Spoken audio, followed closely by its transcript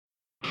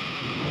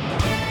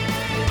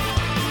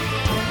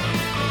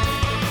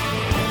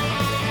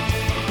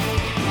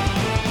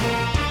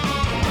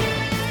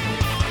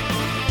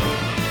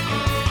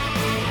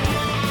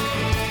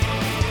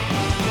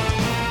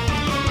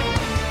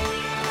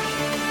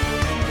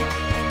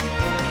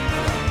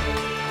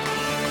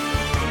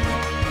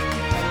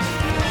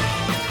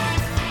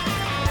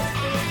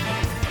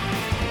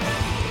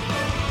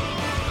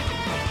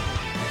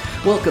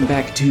Welcome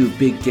back to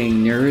Big Gay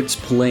Nerds,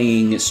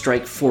 playing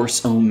Strike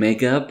Force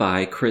Omega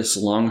by Chris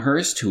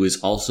Longhurst, who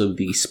is also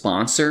the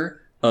sponsor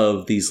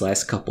of these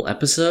last couple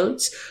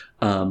episodes.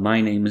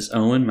 My name is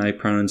Owen. My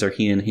pronouns are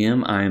he and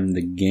him. I'm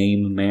the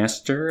game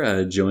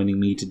master. Joining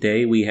me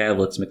today, we have,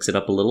 let's mix it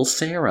up a little,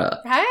 Sarah.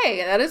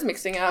 Hey, that is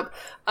mixing up.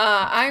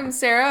 I'm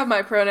Sarah.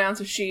 My pronouns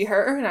are she,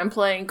 her, and I'm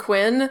playing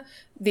Quinn,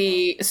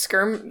 the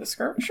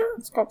skirmisher?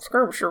 It's called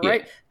skirmisher,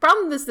 right? Yeah.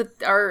 Problem is that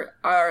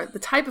the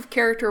type of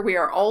character we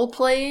are all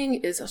playing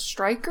is a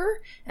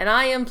striker, and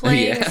I am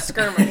playing a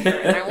skirmisher,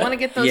 and I want to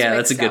get those mixed up. Yeah,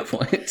 that's a good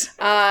point.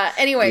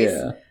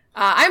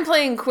 I'm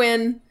playing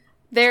Quinn.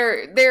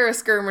 They're a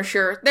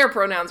skirmisher. Their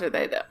pronouns are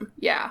they, them.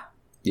 Yeah.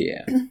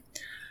 Yeah.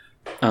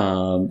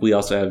 We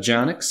also have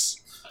Jonix.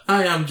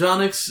 Hi, I'm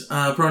Jonix.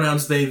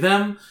 Pronouns they,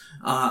 them.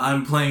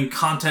 I'm playing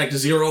Contact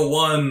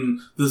 01,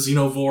 the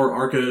Xenovore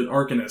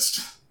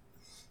Arcanist.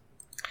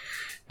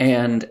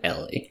 And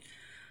Ellie.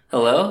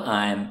 Hello,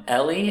 I'm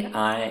Ellie.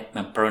 My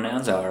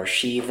pronouns are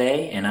she,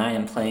 they, and I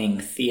am playing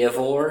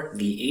Theovore,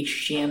 the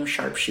HGM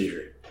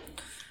sharpshooter.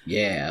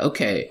 Yeah,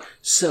 okay.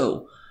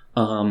 So,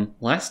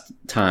 last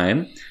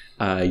time,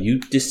 you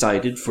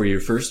decided for your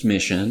first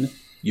mission,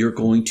 you're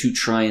going to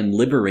try and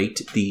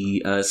liberate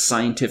the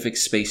scientific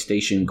space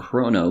station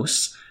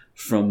Kronos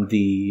from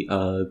the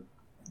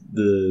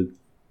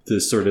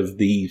sort of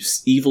the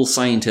evil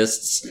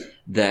scientists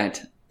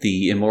that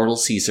the immortal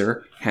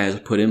Caesar has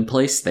put in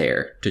place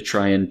there to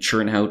try and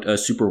churn out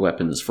super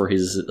weapons for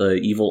his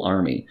evil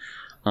army.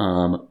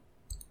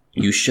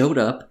 You showed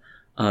up,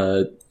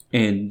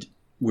 and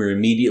were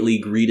immediately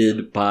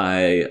greeted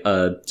by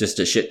just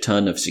a shit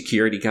ton of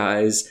security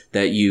guys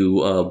that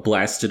you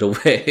blasted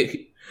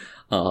away.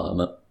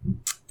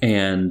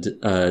 And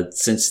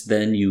since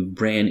then, you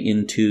ran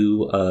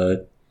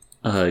into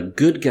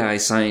good guy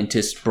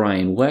scientist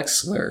Brian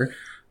Wexler,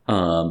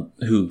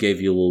 who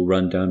gave you a little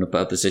rundown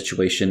about the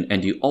situation,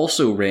 and you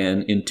also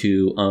ran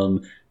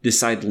into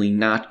decidedly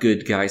not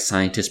good guy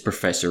scientist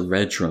Professor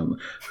Redrum,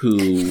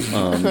 who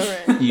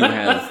you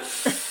have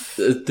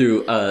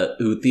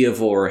who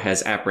Theovore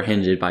has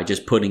apprehended by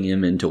just putting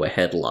him into a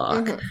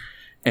headlock,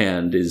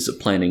 and is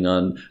planning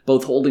on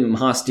both holding him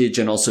hostage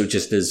and also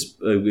just as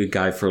a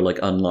guy for like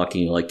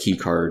unlocking like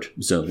keycard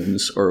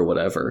zones or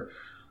whatever.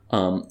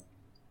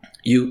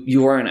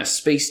 You are in a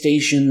space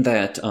station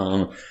that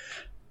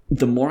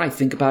the more I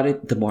think about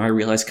it, the more I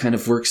realize kind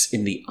of works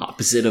in the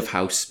opposite of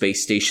how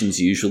space stations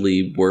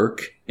usually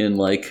work in,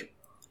 like,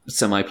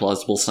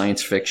 semi-plausible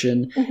science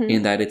fiction,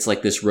 in that it's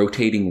like this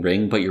rotating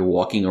ring, but you're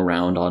walking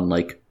around on,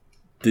 like,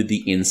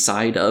 the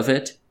inside of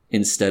it,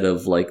 instead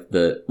of, like,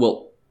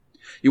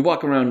 you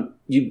walk around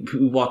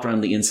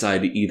the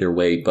inside either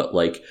way, but,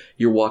 like,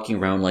 you're walking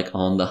around, like,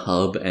 on the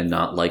hub and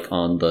not, like,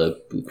 on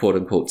the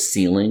quote-unquote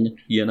ceiling,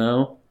 you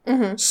know?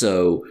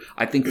 So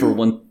I think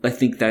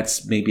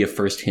that's maybe a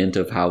first hint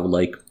of how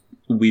like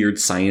weird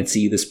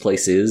sciencey this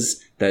place is.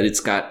 That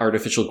it's got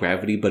artificial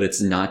gravity, but it's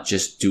not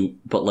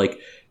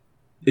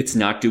it's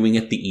not doing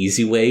it the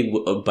easy way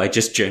by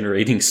just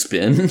generating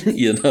spin,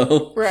 you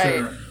know?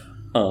 Right.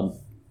 Sure.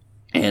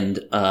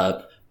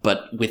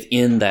 But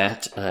within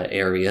that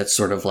area, it's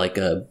sort of like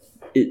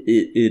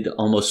it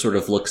almost sort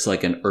of looks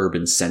like an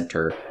urban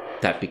center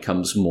that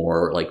becomes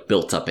more like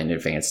built up and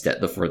advanced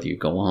the further you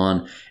go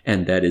on,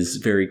 and that is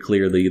very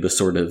clearly the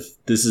sort of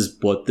this is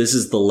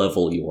the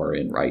level you are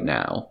in right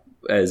now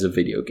as a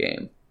video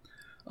game.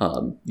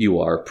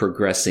 You are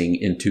progressing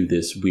into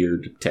this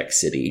weird tech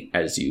city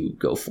as you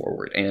go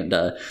forward, and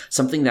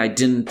something that I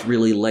didn't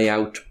really lay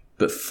out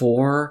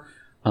before,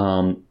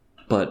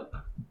 but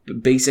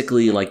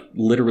basically, like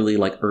literally,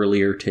 like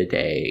earlier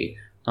today,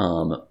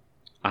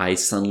 I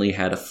suddenly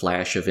had a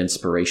flash of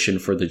inspiration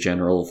for the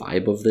general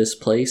vibe of this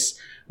place,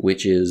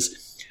 which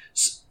is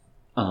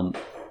the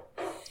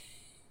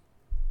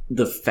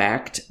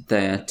fact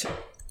that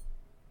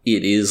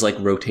it is like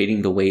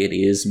rotating the way it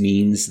is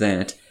means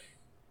that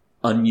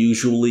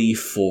unusually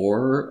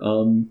for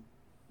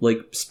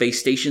like space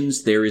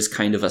stations, there is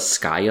kind of a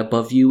sky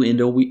above you in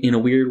a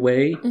weird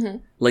way.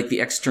 Like the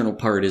external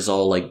part is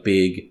all like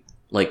big,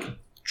 like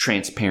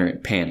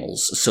transparent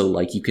panels, so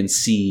like you can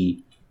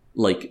see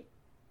like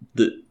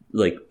the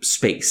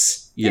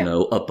space, you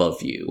know,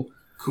 above you.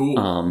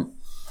 Cool.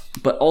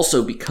 But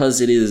also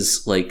because it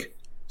is like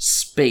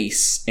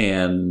space,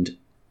 and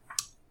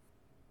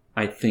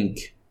I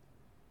think,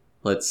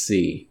 let's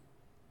see.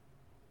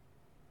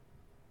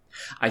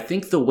 I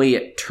think the way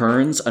it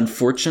turns,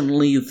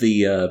 unfortunately,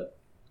 the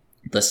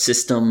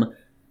system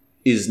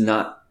is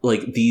not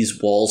like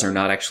these walls are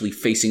not actually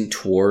facing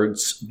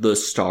towards the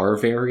star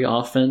very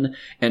often,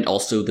 and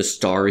also the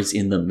star is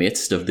in the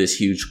midst of this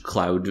huge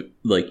cloud,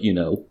 like, you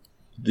know,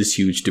 this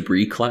huge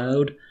debris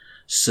cloud.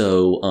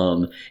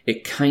 So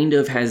it kind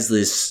of has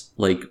this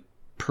like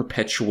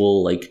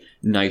perpetual like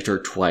night or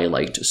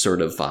twilight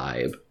sort of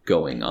vibe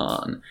going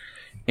on.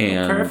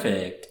 And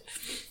perfect.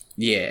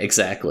 Yeah,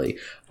 exactly.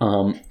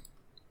 And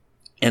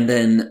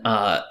then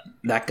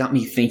that got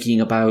me thinking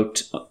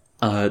about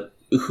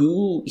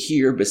who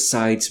here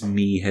besides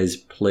me has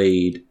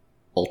played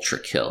Ultra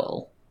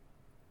Kill?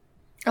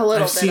 A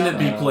little I've bit seen of it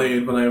be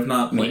played, but I have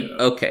not played it.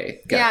 Okay,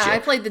 gotcha. Yeah, I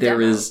played the There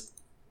demo.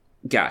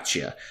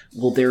 Gotcha.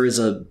 Well, there is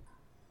a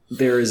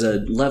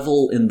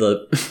level in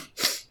the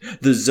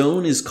the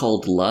zone is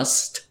called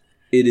Lust.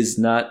 It is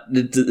not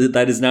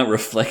that is not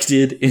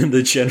reflected in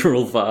the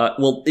general vibe.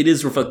 Well, it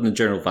is reflected in the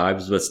general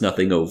vibes, but it's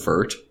nothing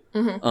overt.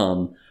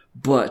 Mm-hmm.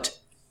 But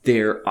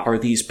there are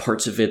these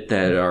parts of it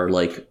that are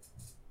like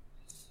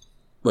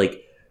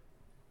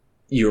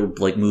you're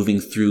like moving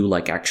through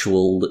like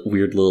actual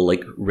weird little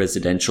like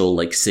residential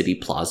like city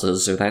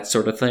plazas or that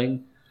sort of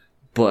thing.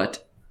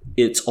 But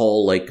it's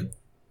all like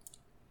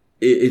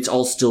it's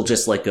all still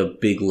just like a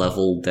big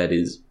level that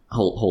is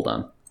hold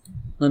on.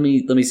 Let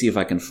me see if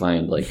I can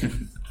find like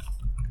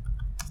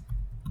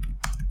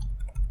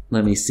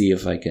let me see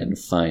if I can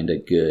find a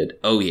good.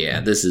 Oh yeah,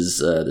 this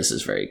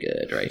is very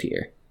good right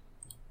here.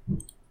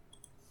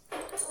 I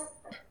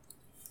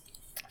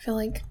feel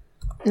like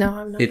I'm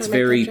not. It's gonna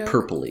make very that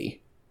joke. purpley.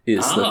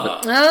 Is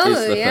Oh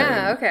the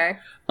yeah, thing. okay.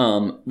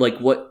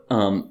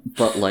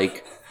 But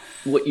like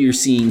what you're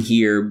seeing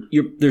here,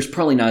 there's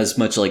probably not as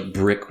much like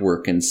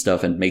brickwork and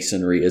stuff and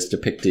masonry as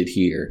depicted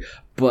here.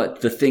 But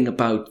the thing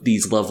about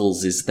these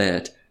levels is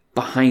that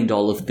behind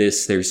all of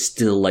this, there's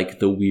still like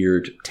the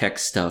weird tech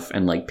stuff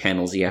and like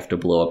panels you have to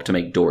blow up to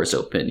make doors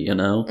open, you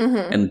know?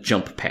 Mm-hmm. And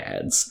jump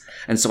pads.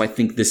 And so I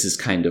think this is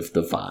kind of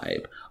the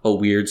vibe. A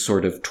weird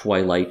sort of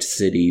Twilight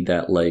City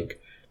that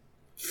like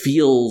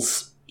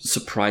feels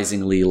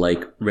surprisingly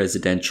like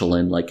residential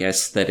and like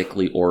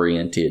aesthetically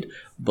oriented,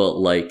 but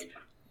like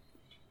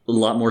a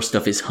lot more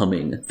stuff is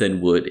humming than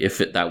would if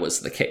that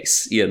was the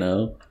case, you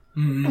know?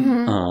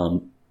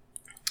 Mm-hmm.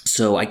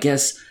 So I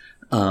guess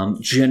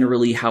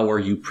generally, how are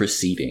you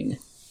proceeding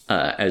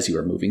as you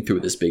are moving through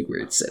this big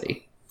weird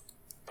city?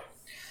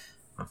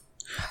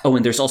 Oh,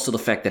 and there's also the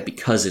fact that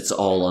because it's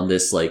all on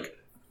this like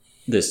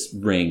this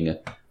ring,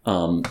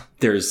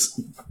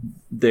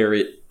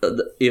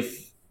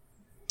 if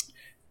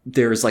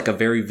there's like a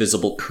very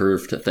visible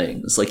curve to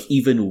things, like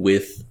even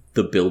with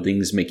the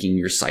buildings making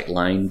your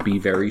sightline be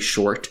very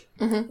short,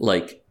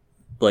 like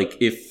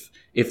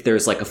if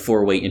there's like a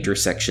four-way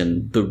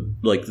intersection,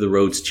 the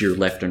roads to your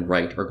left and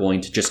right are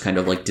going to just kind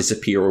of like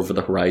disappear over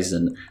the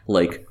horizon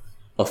like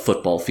a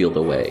football field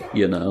away,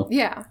 you know?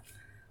 Yeah.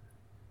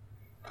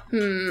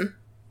 We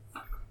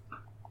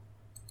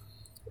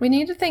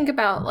need to think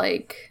about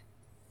like.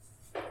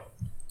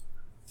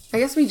 I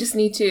guess we just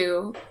need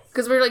to,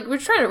 because we're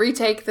trying to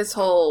retake this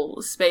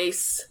whole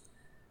space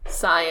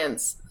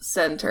science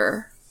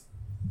center,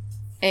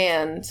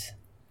 and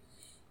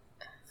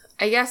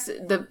I guess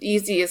the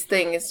easiest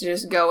thing is to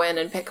just go in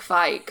and pick a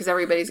fight because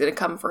everybody's going to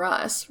come for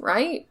us,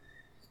 right?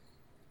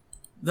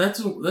 That's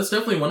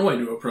definitely one way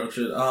to approach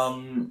it.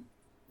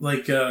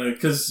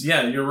 Because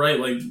yeah, you're right.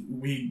 Like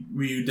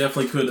we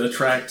definitely could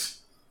attract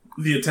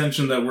the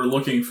attention that we're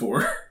looking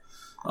for,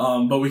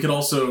 but we could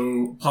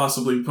also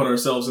possibly put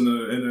ourselves in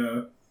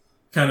a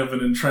kind of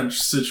an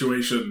entrenched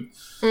situation.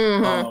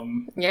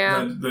 Mm-hmm.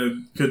 Yeah,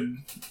 that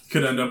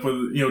could end up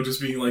with just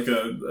being like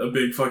a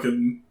big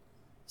fucking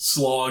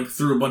slog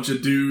through a bunch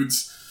of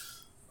dudes.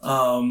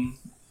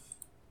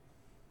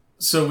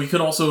 So we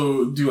could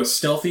also do a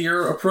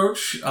stealthier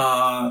approach,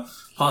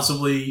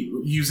 possibly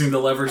using the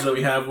leverage that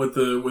we have with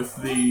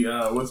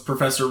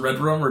Professor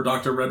Redrum or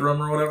Dr. Redrum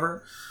or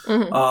whatever.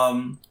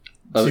 Mm-hmm.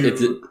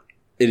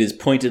 It is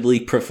pointedly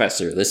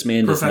Professor. This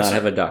man does not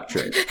have a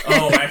doctorate.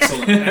 Oh,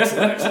 excellent.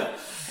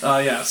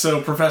 Yeah,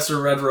 so Professor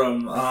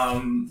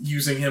Redrum,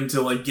 using him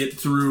to like get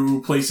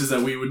through places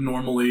that we would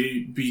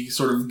normally be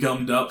sort of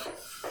gummed up.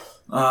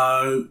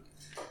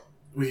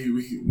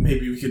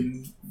 We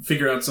could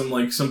figure out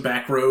some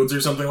back roads or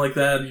something like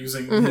that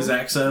using his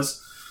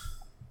access.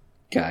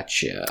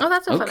 Gotcha. Oh,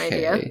 that's a fun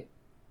idea.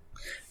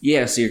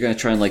 Yeah, so you're gonna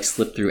try and like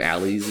slip through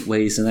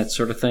alleyways and that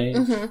sort of thing.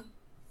 Mm-hmm.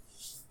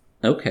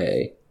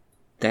 Okay,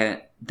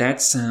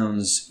 that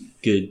sounds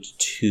good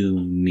to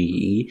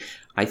me.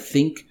 I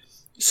think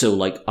so.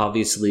 Like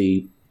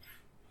obviously,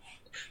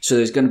 so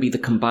there's gonna be the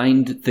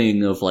combined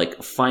thing of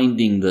like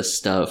finding the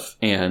stuff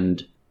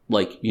and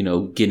like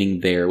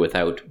getting there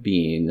without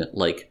being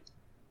like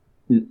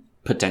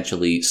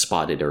potentially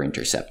spotted or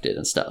intercepted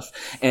and stuff.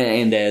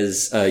 And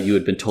as you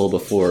had been told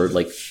before,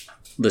 like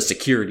the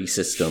security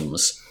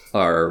systems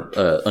are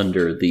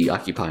under the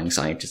occupying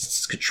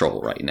scientists'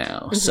 control right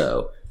now. Mm-hmm.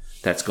 So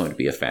that's going to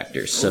be a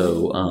factor.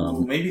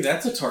 So maybe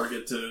that's a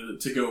target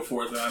to go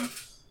for then.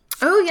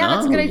 Oh yeah,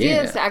 that's a good idea.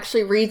 Yeah. Is to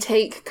actually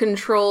retake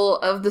control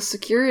of the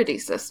security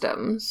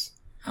systems.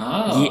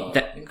 Oh, Yeah,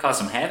 that- you can cause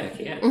some havoc,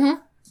 yeah. Mm-hmm.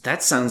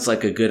 that sounds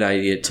like a good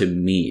idea to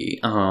me.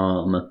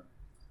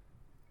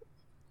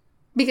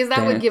 Because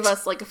that would give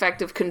us like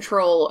effective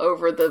control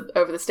over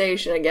the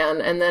station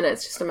again, and then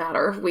it's just a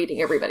matter of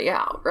weeding everybody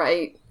out,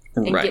 right?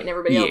 And Right. getting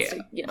everybody else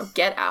to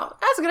get out.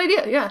 That's a good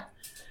idea. Yeah.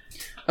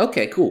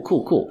 Okay,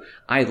 cool.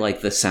 I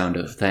like the sound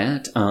of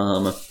that.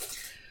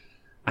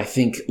 I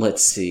think,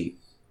 let's see.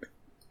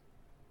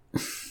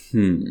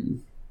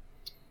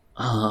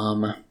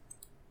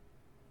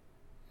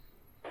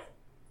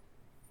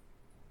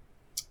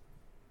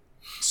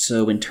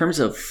 So in terms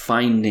of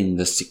finding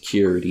the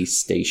security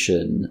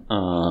station,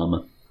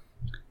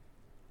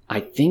 I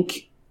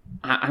think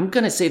I'm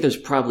going to say there's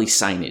probably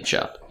signage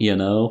up, you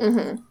know?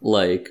 Mm-hmm.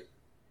 Like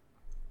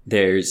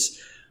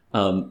there's a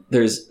lot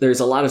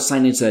of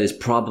signage that is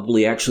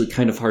probably actually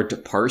kind of hard to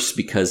parse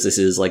because this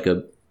is like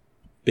a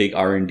big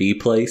R&D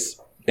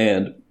place,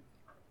 and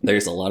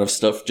there's a lot of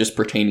stuff just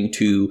pertaining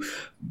to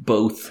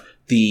both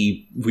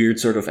the weird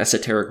sort of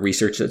esoteric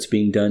research that's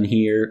being done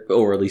here,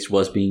 or at least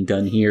was being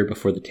done here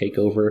before the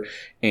takeover,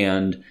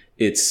 and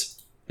it's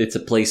a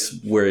place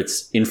where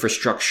its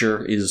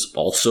infrastructure is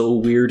also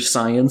weird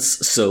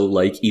science, so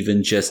like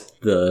even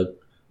just the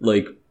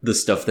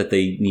stuff that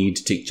they need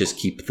to just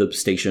keep the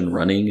station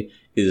running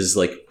is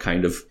like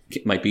kind of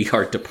might be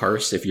hard to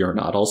parse if you're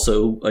not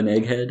also an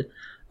egghead.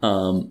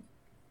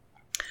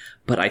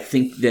 But I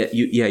think that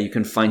you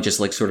can find just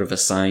like sort of a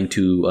sign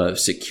to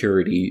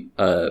security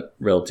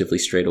relatively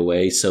straight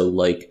away. So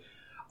like,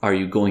 are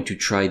you going to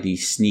try the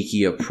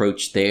sneaky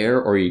approach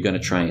there, or are you going to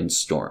try and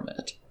storm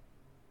it?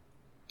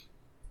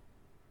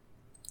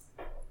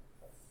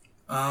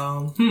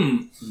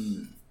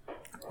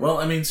 Well,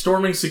 I mean,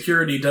 storming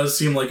security does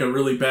seem like a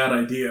really bad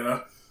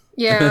idea.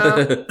 Yeah.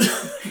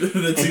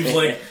 That seems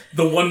like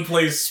the one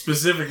place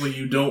specifically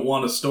you don't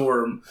want to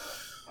storm.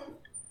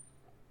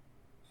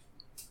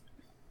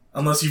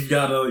 Unless you've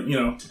got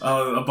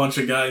a bunch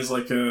of guys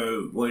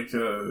taking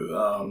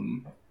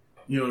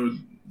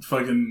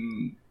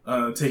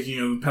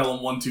a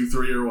Pelham 1, 2,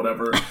 3 or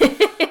whatever.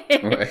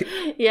 Right.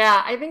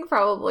 Yeah, I think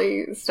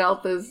probably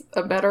stealth is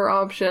a better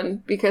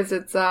option because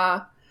it's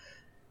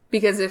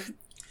because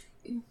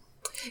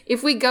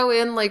if we go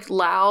in like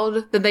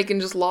loud, then they can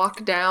just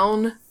lock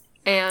down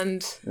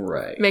and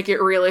make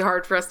it really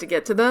hard for us to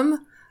get to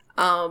them.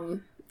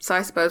 So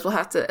I suppose we'll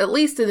have to, at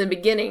least in the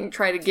beginning,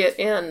 try to get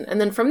in,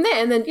 and then from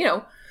there, and then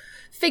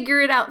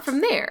figure it out from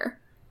there.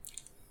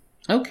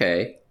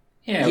 Okay.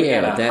 Yeah, we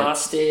got a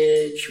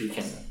hostage. We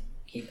can.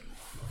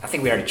 I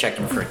think we already checked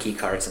them for key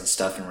cards and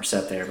stuff, and we're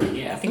set there. But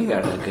yeah, I think we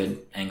got a good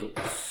angle.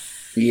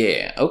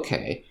 Yeah.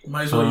 Okay.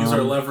 Might as well use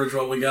our leverage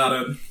while we got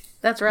it.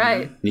 That's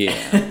right. Yeah.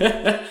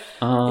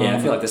 Yeah, I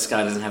feel like this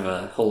guy doesn't have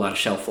a whole lot of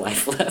shelf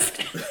life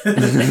left.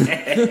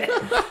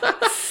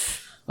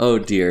 Oh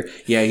dear.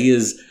 Yeah, he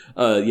is.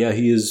 He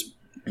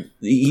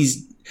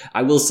is.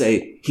 I will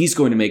say he's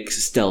going to make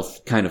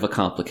stealth kind of a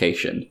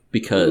complication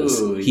because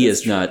he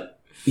has not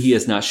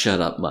shut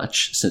up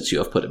much since you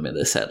have put him in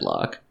this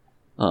headlock.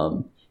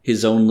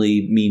 His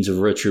only means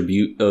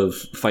of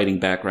fighting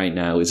back right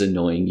now is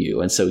annoying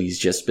you, and so he's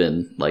just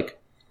been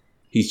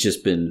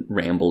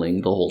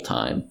rambling the whole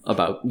time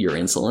about your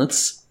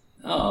insolence.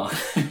 Oh.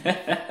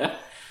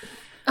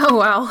 Oh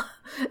well.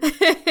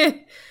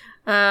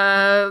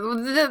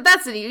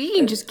 That's it. You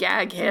can just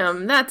gag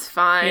him. That's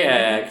fine.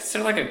 Yeah, is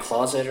there like a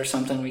closet or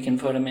something we can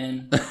put him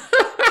in?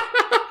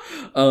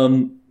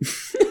 Oh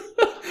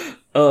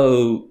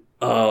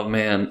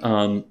man.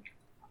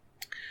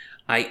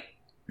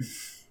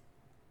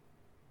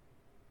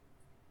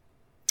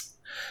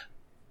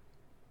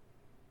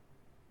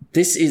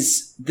 This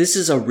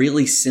is a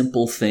really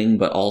simple thing,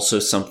 but also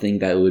something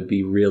that would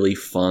be really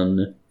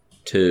fun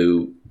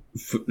to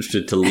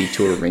lead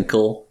to a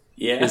wrinkle.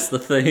 Yeah, is the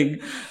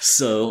thing.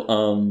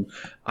 So,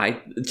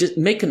 I just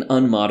make an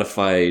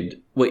unmodified.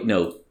 Wait,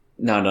 no,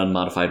 not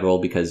unmodified roll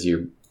because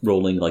you're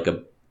rolling like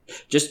a.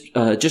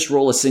 Just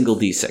roll a single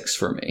d6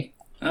 for me.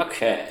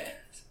 Okay.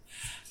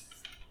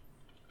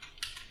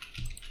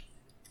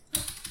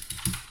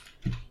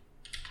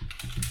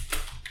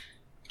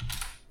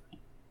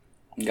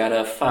 Got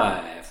a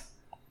 5.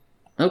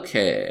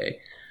 Okay.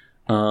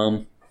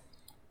 I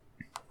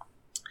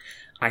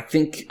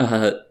think.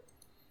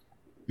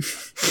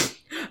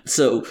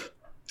 So,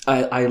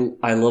 I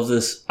love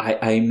this.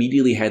 I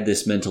immediately had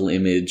this mental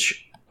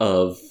image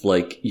of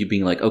like you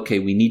being like, okay,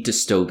 we need to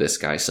stow this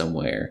guy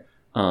somewhere.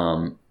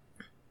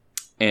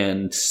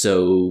 And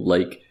so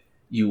like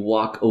you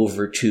walk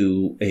over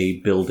to a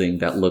building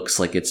that looks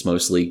like it's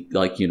mostly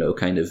like,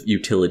 kind of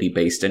utility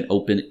based and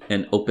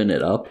open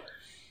it up.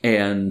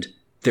 And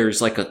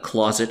there's like a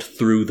closet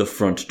through the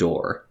front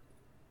door.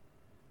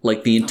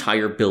 Like the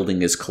entire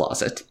building is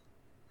closet.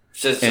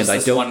 Just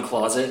this one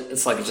closet?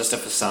 It's like just a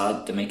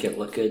facade to make it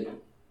look good?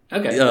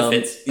 Okay, that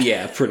fits.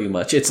 Yeah, pretty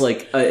much. It's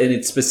like, and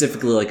it's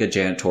specifically like a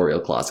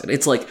janitorial closet.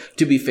 It's like,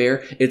 to be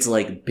fair, it's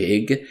like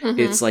big. Mm-hmm.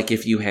 It's like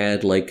if you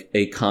had like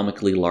a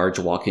comically large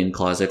walk-in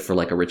closet for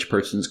like a rich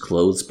person's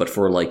clothes, but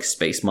for like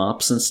space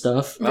mops and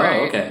stuff.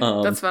 Right. Oh,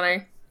 okay. That's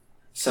funny.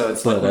 So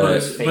it's like one of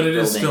those fake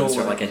buildings still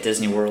or like a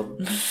Disney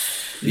World.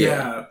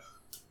 Yeah.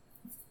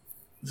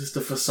 Just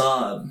a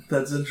facade.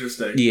 That's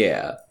interesting.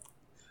 Yeah.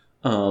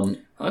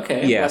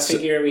 Okay, yeah, I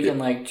figure we can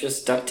like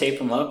just duct tape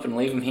them up and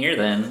leave them here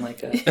then.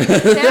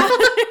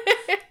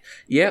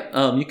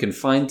 Yeah, you can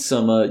find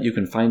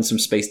some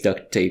space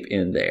duct tape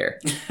in there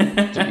to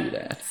do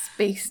that.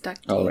 Space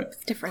duct tape. All right.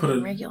 It's different Put than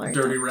a regular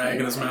dirty duct rag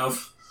tape. in his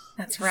mouth.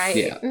 That's right.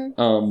 Yeah.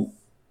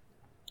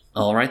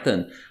 All right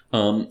then.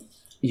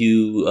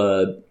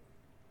 You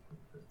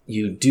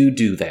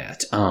do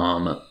that.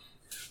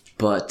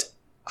 But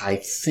I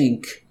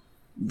think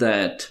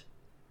that...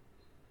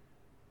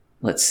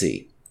 Let's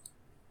see.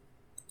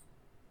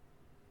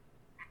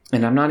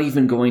 And I'm not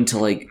even going to,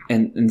 like...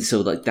 And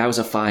so, like, that was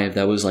a 5.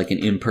 That was, like, an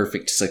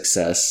imperfect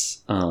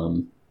success.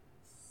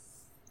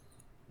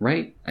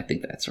 Right? I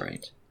think that's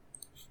right.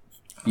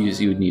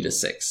 You would need a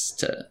 6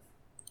 to...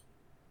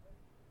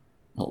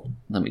 Oh,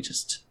 let me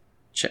just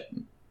check.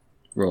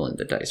 Rolling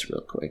the dice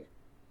real quick.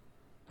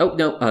 Oh,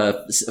 no,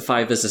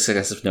 5 is a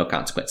success of no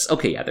consequence.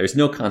 Okay, yeah, there's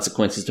no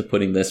consequences to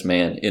putting this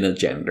man in a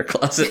janitor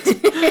closet.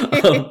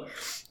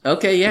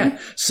 Okay, yeah.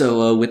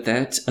 So with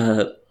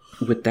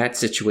that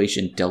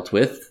situation dealt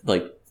with,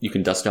 like, you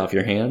can dust off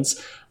your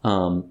hands.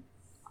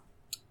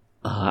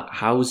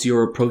 How's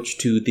your approach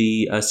to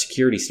the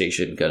security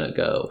station gonna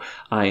go?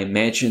 I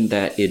imagine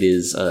that it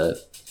is...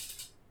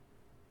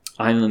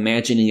 I'm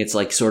imagining it's,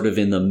 like, sort of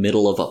in the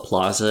middle of a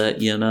plaza,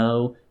 you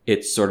know?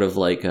 It's sort of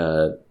like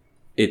a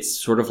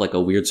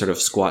weird sort of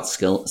squat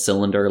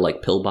cylinder,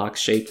 like pillbox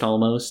shaped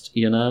almost,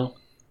 you know?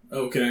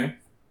 Okay.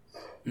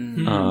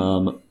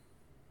 Mm-hmm.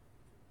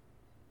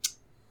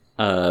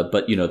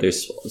 But, you know,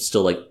 there's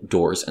still, like,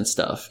 doors and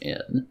stuff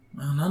in.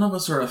 Well, none of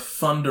us are a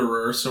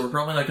thunderer, so we're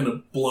probably not going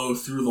to blow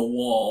through the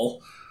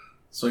wall.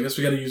 So I guess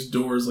we got to use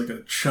doors like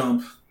a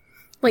chump.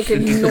 Like a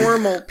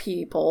normal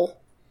people.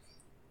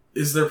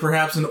 Is there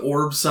perhaps an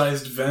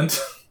orb-sized vent?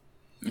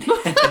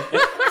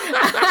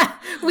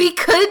 We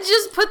could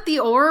just put the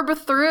orb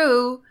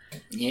through.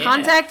 Yeah.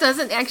 Contact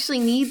doesn't actually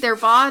need their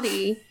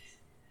body.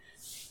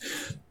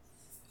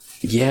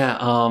 Yeah,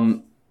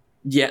 I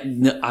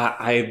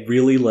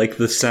really like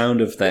the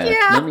sound of that.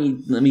 Yeah.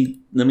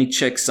 Let me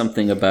check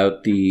something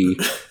about the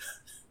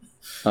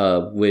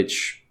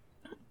which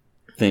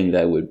thing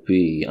that would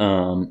be.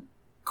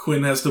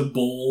 Quinn has to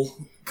bowl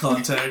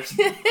Contact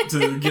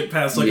to get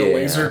past like Yeah. a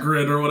laser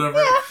grid or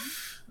whatever.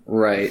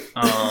 Right.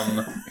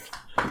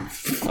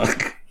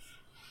 Fuck.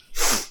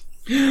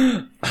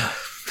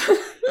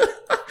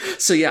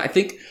 So yeah, I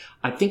think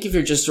if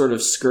you're just sort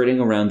of skirting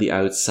around the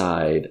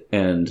outside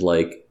and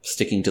like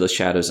sticking to the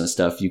shadows and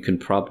stuff, you can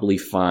probably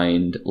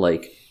find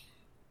like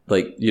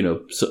you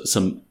know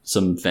some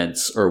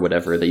vents or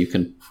whatever that you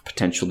can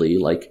potentially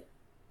like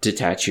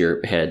detach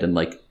your head and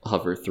like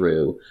hover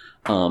through.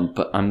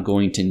 But I'm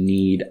going to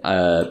need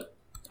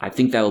I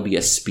think that will be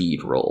a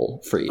speed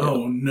roll for you.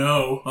 Oh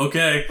no!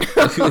 Okay,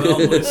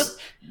 well,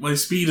 my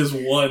speed is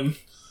 1,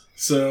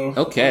 so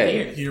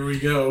Okay. here we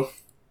go.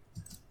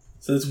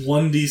 So it's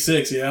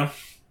 1d6, yeah.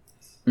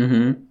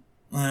 Mm-hmm.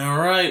 All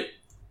right.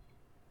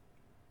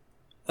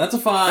 That's a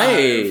 5.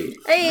 Hey,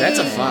 Hey! that's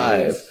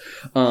a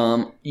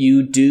 5.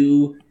 You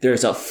do.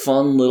 There's a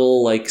fun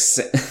little like.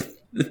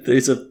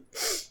 There's a.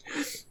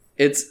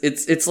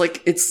 It's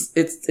like in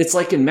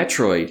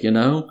Metroid, you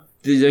know.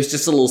 There's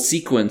just a little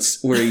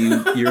sequence where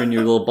you're in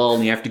your little ball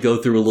and you have to go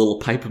through a little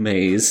pipe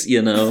maze, you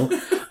know.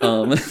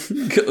 Go I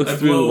through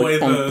blow away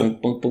like,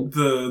 bunk, bunk, bunk.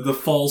 the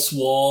false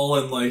wall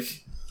and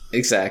like.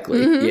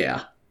 Exactly. Mhm.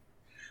 Yeah.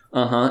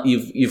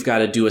 You've got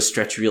to do a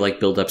stretch where you like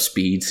build up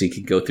speed so you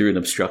can go through an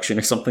obstruction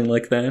or something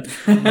like that.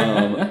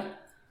 Gotta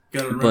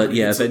remember But to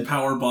yeah, get some but-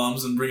 power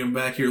bombs and bring them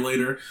back here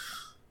later.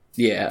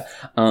 Yeah.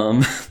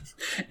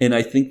 And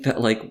I think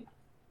that like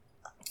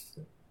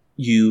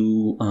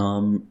you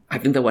I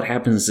think that what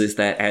happens is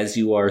that as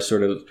you are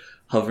sort of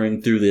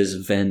hovering through this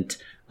vent,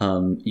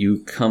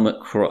 you come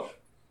across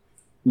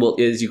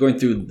as you're going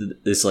through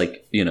this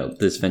like, you know,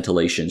 this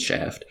ventilation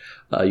shaft,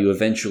 you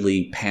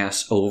eventually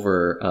pass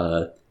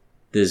over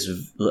this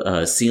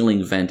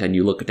ceiling vent and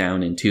you look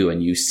down into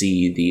and you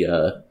see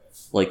the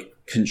like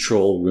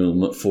control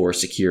room for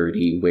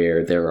security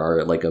where there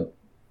are like a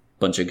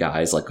bunch of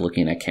guys like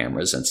looking at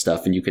cameras and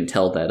stuff, and you can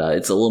tell that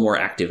it's a little more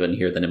active in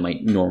here than it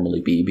might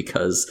normally be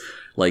because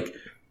like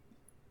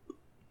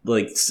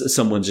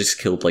someone just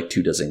killed like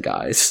 24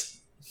 guys.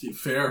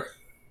 Fair.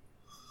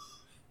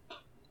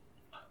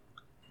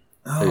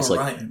 There's All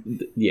like right.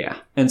 yeah,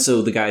 and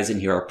so the guys in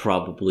here are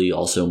probably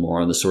also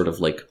more on the sort of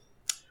like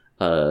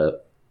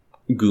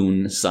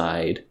goon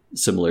side,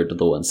 similar to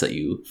the ones that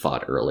you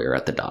fought earlier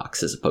at the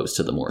docks, as opposed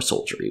to the more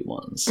soldiery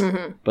ones.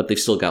 Mm-hmm. But they've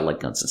still got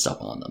like guns and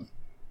stuff on them.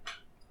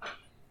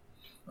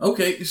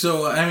 Okay,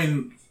 so I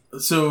mean,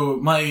 so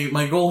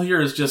my goal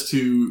here is just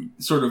to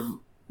sort of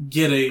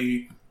get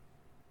a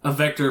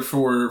vector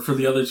for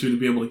the other two to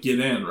be able to get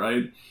in,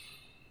 right?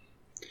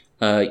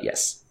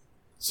 Yes.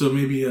 So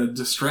maybe a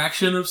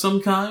distraction of some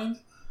kind.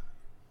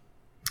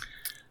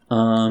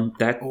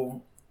 That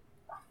Oh.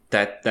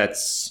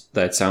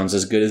 that sounds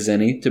as good as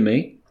any to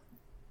me.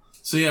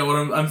 So yeah, what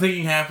I'm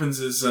thinking happens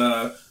is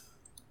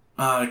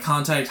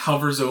Contact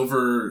hovers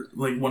over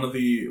like one of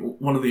the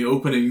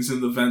openings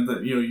in the vent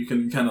that you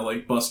can kind of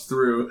like bust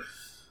through,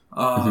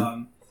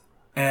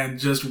 and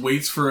just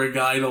waits for a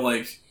guy to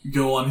like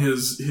go on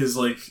his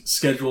like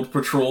scheduled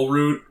patrol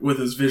route with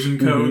his vision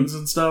codes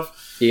and stuff.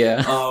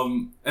 Yeah.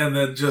 And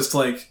then just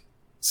like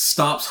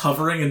stops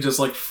hovering and just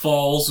like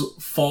falls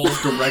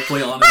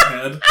directly on his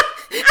head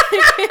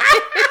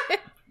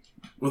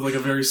with like a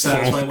very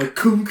satisfying like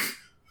kunk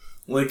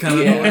like kind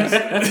of noise.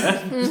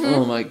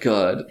 Oh my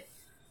god.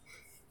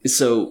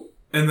 So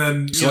and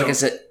then So, like I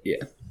said,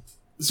 yeah.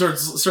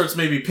 starts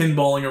maybe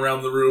pinballing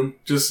around the room,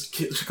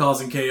 just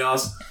causing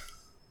chaos.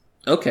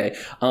 Okay.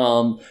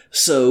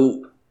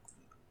 So,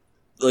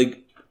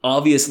 like,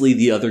 obviously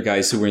the other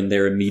guys who were in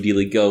there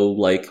immediately go,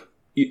 like,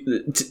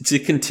 to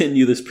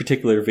continue this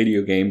particular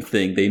video game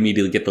thing, they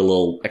immediately get the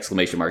little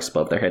exclamation marks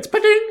above their heads,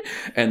 ba-ding!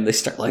 And they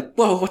start like,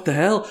 whoa, what the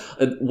hell?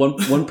 And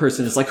one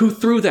person is like, who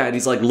threw that?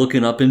 He's like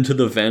looking up into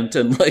the vent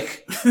and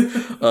like,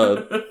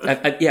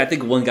 I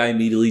think one guy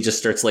immediately just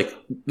starts like,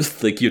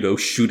 you know,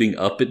 shooting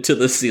up into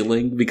the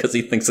ceiling because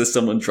he thinks that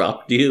someone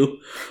dropped you.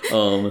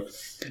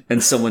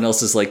 And someone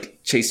else is like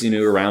chasing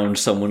you around.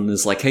 Someone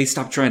is like, hey,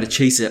 stop trying to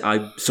chase it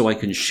so I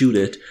can shoot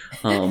it.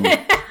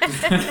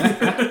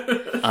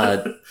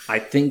 I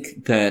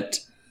think that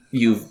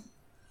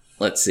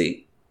let's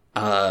see.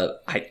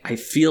 I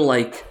feel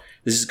like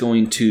this is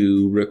going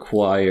to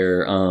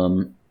require,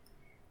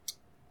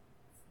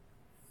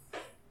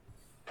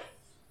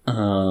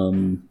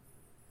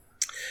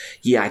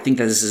 yeah, I think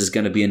that this is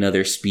going to be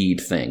another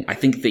speed thing. I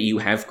think that you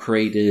have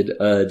created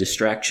a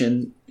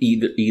distraction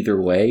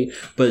either way,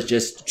 but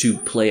just to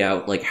play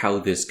out like how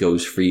this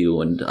goes for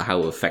you and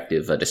how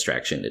effective a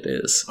distraction it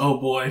is. Oh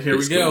boy, here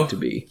we go. To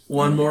be.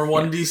 One more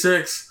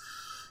 1d6.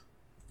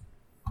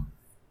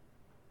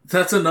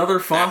 That's another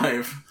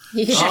 5.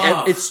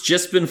 Yeah. And it's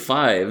just been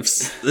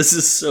 5s. This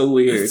is so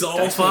weird. It's all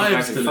That's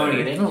 5s to phone it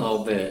today. in a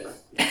little bit.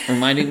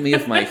 Reminding me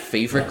of my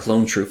favorite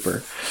clone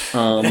trooper.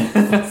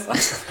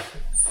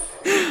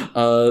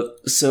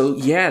 So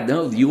yeah,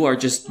 no, you're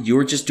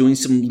just doing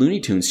some Looney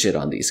Tunes shit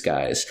on these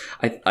guys.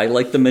 I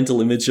like the mental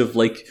image of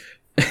like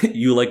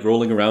you like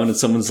rolling around and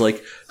someone's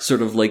like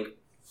sort of like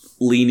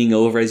leaning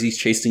over as he's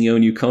chasing you,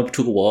 and you come up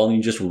to the wall and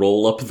you just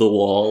roll up the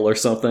wall or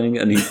something,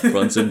 and he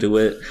runs into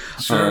it.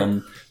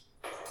 Sure.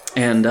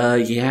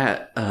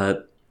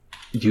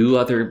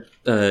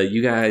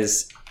 You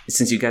guys,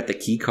 since you got the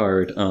key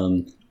card,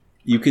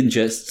 you can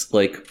just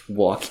like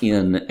walk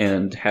in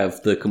and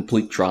have the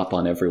complete drop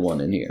on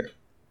everyone in here.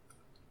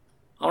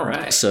 All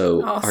right.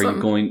 So Awesome. are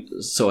you going,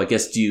 so I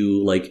guess do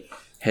you like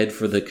head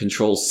for the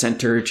control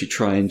center to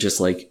try and just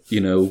like,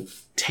 you know,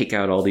 take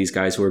out all these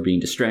guys who are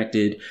being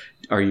distracted?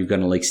 Are you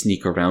going to like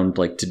sneak around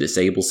like to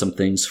disable some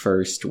things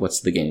first?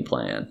 What's the game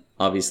plan?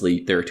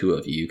 Obviously there are 2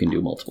 of you. You can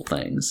do multiple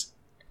things.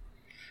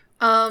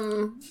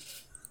 Well,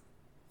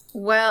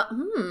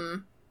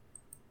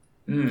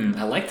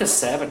 I like the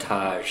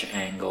sabotage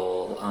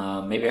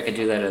angle. Maybe I could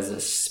do that as a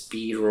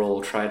speed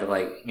roll. Try to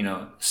like, you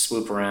know,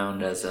 swoop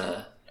around as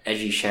a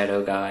edgy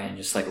shadow guy and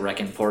just like wreck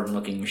important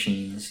looking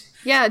machines.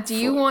 yeah. Do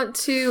you want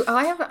to? Oh,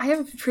 I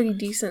have pretty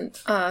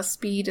decent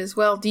speed as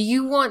well. Do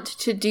you want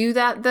to do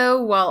that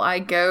though while I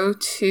go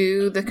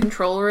to the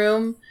control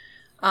room,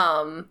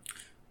 and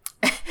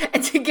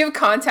to give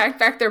Contact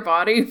back their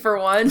body for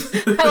one?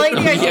 I like the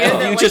idea Yeah,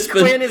 that you like just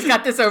been- Quinn has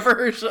got this over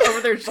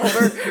their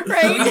shoulder,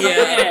 right?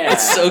 Yeah.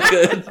 It's so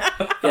good.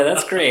 Yeah,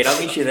 that's great. I'll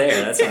meet you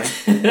there. That's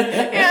fine.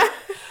 Yeah.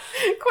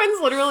 Quinn's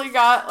literally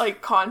got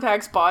like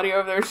Contact's body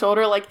over their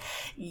shoulder, like,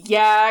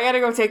 yeah, I gotta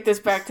go take this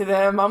back to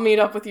them. I'll meet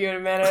up with you in a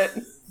minute.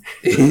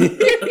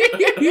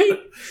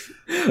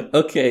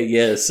 Okay,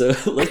 yeah, so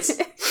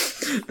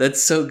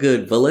that's so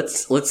good, but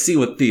let's see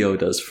what Theo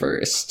does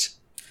first.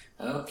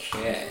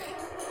 Okay.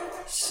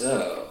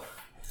 So,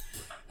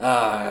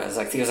 it's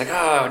like Theo's like,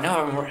 oh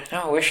no,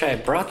 I wish I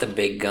brought the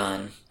big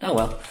gun. Oh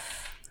well.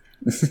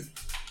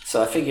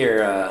 So I figure,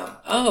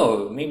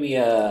 maybe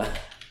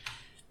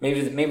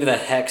the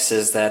hex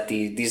is that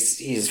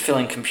he's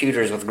filling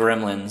computers with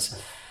gremlins.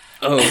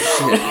 Oh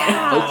shit.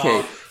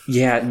 Okay.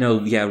 Yeah,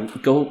 no, yeah,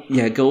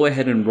 go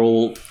ahead and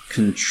roll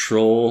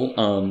control.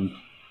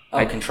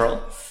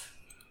 Control.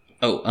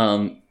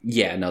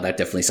 Yeah, no, that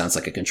definitely sounds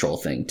like a control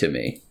thing to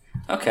me.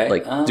 Okay.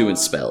 Like doing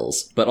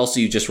spells. But also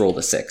you just rolled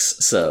a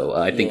 6, so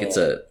I think it's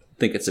a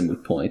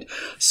moot point.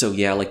 So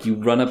yeah, like you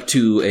run up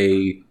to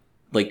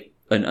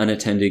an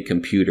unattended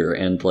computer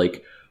and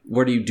like,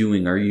 what are you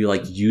doing? Are you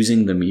like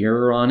using the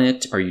mirror on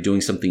it? Are you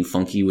doing something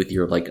funky with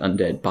your like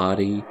undead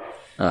body?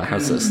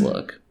 How's this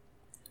look?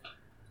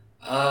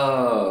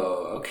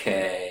 Oh,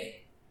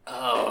 okay.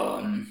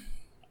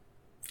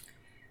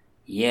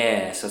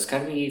 Yeah, so it's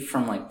gotta be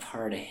from like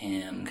part of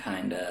him,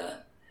 kinda.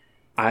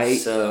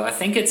 So I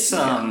think it's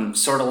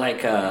sort of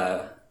like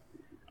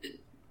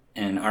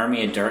an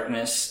Army of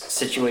Darkness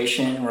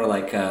situation where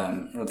like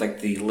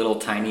the little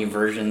tiny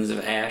versions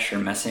of Ash are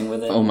messing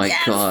with it. Oh my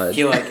god.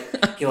 He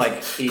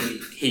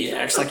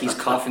acts like he's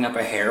coughing up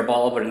a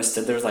hairball, but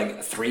instead there's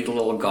like 3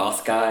 little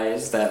goth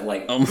guys that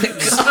like Oh my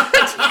god.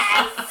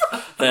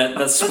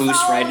 that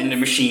swoosh right into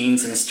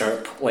machines and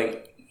start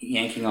like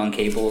yanking on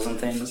cables and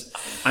things.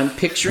 I'm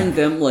picturing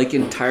them like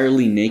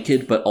entirely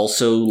naked, but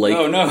also like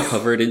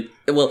covered in.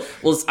 Well,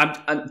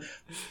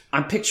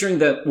 I'm picturing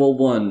that.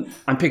 Well,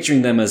 I'm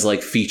picturing them as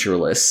like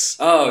featureless.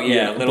 Oh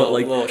yeah,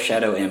 little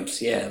shadow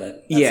imps. Yeah,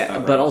 that's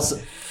but right.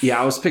 also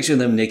I was picturing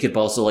them naked,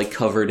 but also like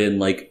covered in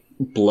like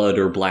blood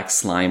or black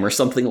slime or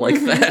something like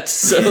that.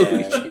 So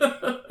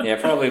yeah,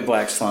 probably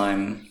black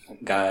slime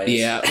guys.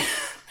 yeah.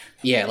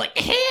 Yeah, like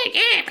Just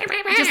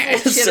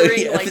little So,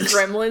 chittering yeah, like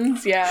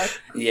gremlins. Yeah.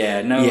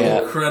 Yeah, no,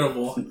 Yeah.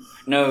 Incredible.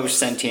 no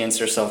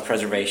sentience or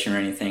self-preservation or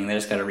anything. They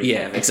just got to wreak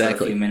havoc for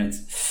exactly. a few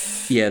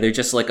minutes. Yeah, they're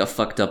just like a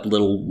fucked up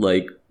little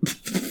like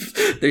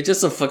they're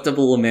just a fucked up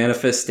little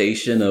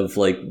manifestation of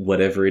like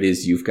whatever it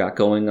is you've got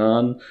going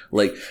on.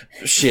 Like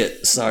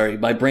shit, sorry,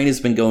 my brain has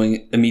been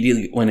going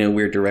immediately went in a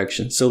weird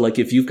direction. So like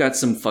if you've got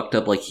some fucked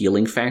up like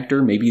healing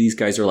factor, maybe these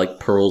guys are like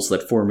pearls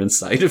that form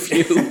inside of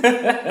you.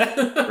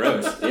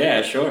 Gross.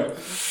 Yeah, sure.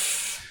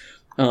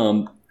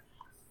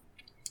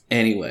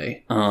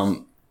 Anyway,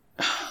 now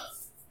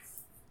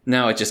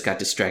I just got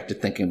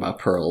distracted thinking about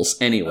pearls.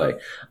 Anyway,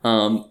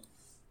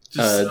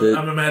 Just,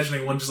 I'm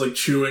imagining one just like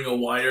chewing a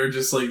wire,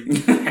 just like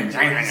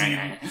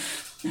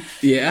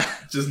yeah,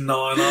 just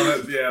gnawing on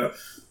it. Yeah.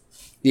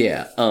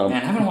 yeah. Man, I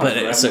haven't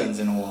watched so- Gremlins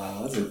in a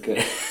while. That's a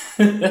good.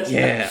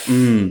 Yeah.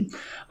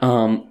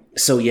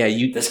 So yeah,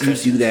 you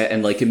do that,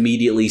 and like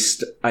immediately,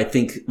 I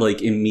think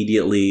like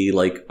immediately,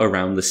 like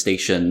around the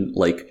station,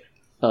 like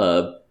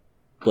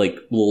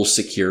little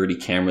security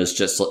cameras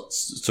just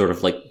sort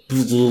of like,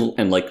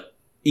 and like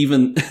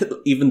even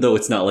though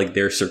it's not like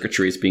their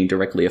circuitry is being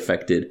directly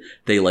affected,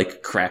 they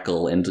like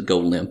crackle and go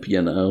limp.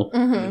 You know.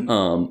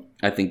 Mm-hmm.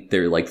 I think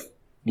they're like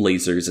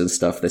lasers and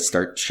stuff that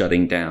start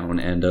shutting down,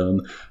 and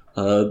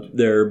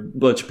there are a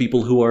bunch of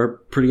people who are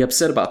pretty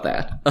upset about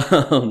that.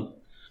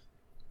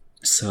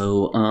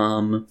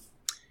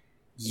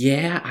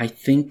 Yeah, I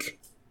think,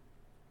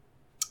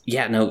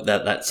 yeah, no,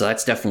 so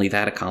that's definitely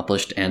that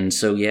accomplished, and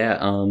so yeah,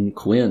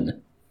 Quinn,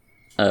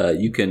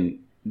 you can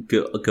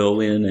go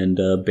in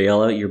and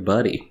bail out your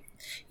buddy.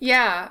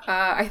 Yeah,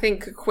 I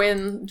think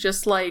Quinn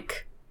just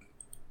like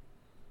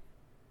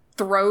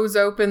throws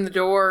open the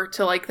door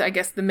to like I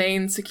guess the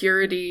main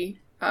security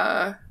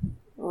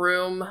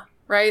room,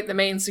 right? The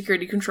main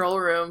security control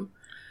room,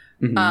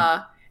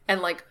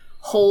 and like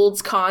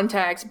holds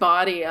Contact's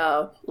body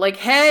up, like,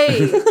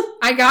 "Hey,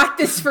 I got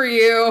this for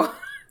you."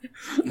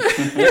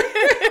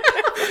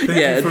 Thank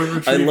you for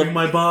retrieving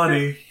my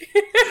body.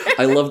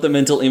 I love the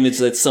mental image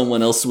that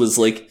someone else was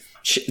like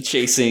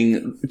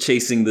chasing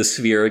the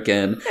sphere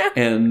again,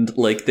 and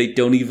like they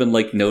don't even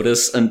like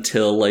notice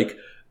until like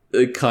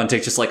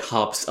Contact just like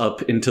hops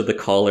up into the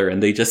collar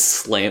and they just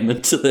slam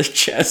into the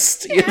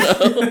chest, you know.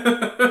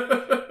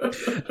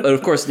 But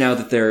of course, now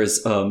that there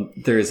is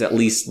at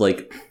least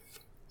like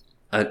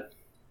a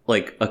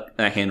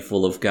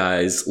handful of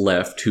guys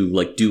left who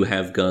like do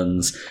have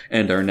guns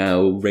and are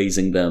now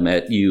raising them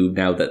at you,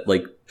 now that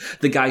like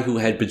the guy who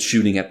had been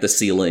shooting at the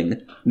ceiling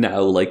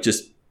now like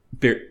just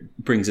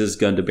brings his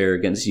gun to bear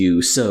against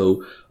you.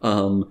 So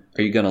are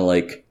you gonna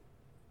like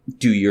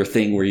do your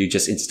thing where you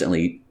just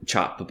instantly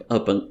chop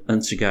up a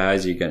bunch of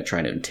guys? Are you gonna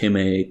try to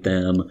intimidate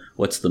them?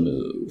 What's the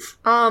move?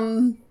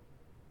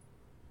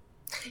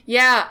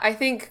 Yeah, I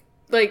think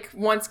like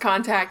once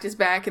Contact is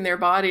back in their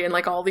body and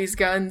like all these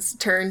guns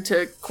turn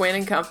to Quinn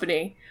and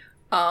company.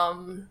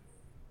 Oh,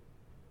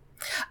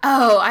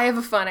 I have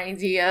a fun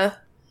idea.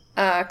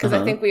 Because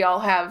I think we've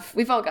all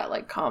got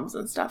like comms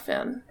and stuff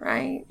in,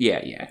 right?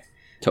 Yeah,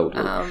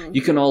 totally.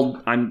 You can all.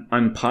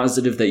 I'm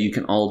positive that you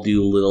can all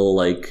do little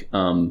like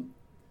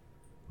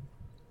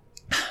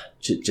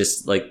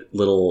just like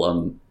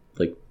little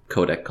like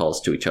codec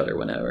calls to each other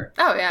whenever.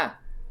 Oh yeah.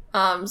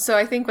 So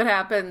I think what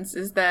happens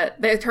is that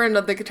they turn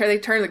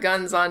the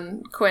guns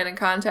on Quinn and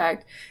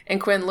Contact, and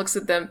Quinn looks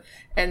at them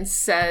and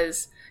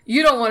says,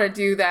 "You don't want to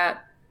do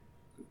that,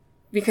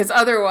 because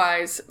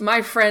otherwise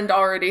my friend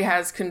already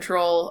has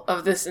control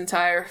of this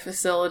entire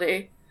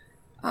facility,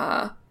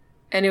 and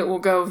it will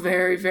go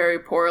very, very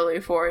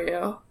poorly for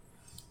you."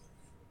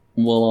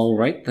 Well, all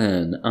right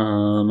then.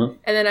 And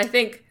then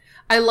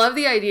I love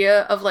the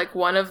idea of like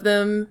one of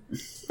them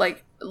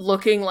like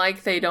looking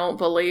like they don't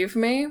believe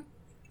me.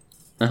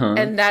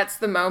 And that's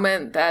the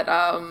moment that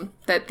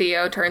that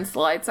Theo turns the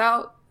lights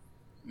out.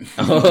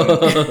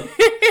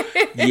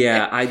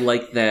 Yeah, I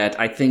like that.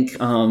 I think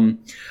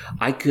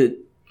I could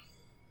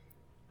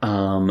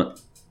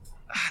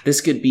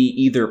this could be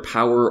either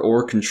power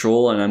or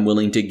control, and I'm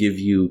willing to give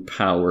you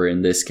power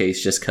in this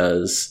case just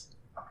cuz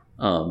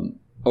or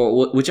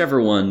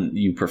whichever one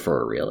you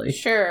prefer, really.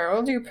 Sure,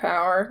 we'll do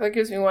power. That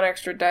gives me one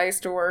extra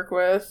dice to work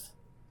with.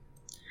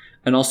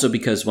 And also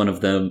because one of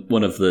the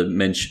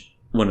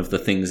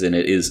things in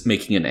it is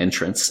making an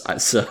entrance,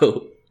 so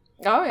oh,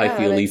 yeah, I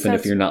feel even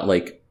if you're not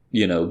like,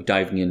 you know,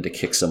 diving in to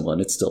kick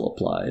someone, it still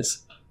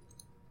applies.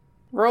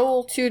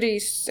 Roll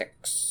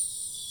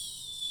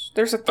 2d6.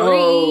 There's a 3.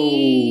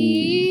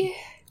 Oh.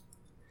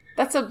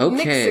 That's a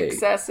mixed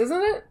success,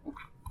 isn't it?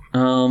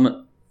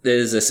 It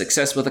is a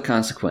success with a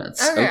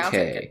consequence.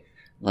 Okay.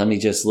 Let me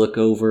just look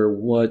over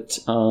what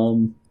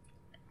oh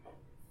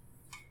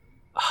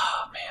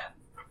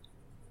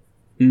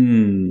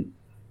man.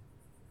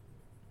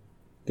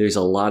 There's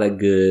a lot of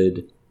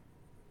good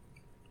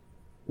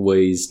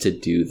ways to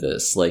do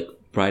this. Like,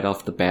 right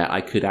off the bat, I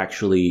could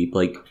actually,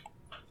 like,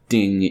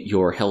 ding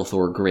your health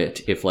or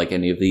grit if, like,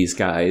 any of these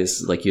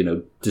guys, like, you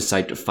know,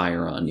 decide to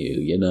fire on you,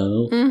 you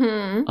know?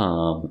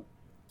 Mm-hmm.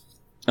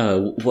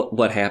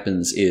 What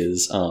happens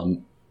is,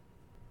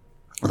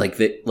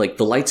 the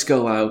lights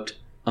go out.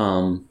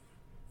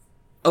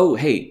 Oh,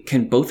 hey,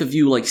 can both of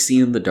you like see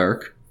in the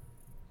dark?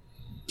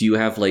 Do you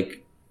have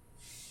like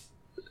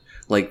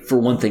for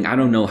one thing, I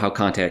don't know how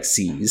Contact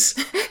sees.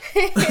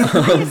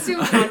 I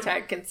assume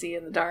Contact can see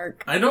in the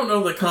dark. I don't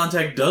know that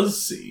Contact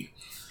does see.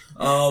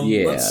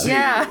 Yeah. Let's see.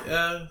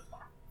 Yeah.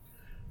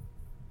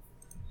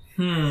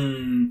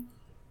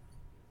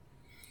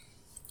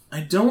 I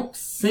don't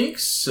think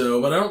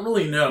so, but I don't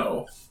really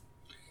know.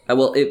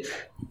 Well,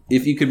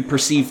 if you can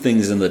perceive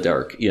things in the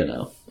dark,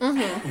 then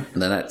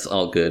that's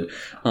all good.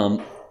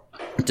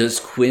 Does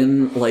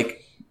Quinn,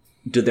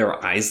 do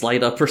their eyes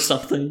light up or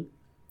something?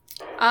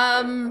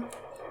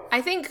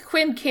 I think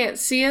Quinn can't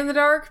see in the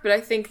dark, but I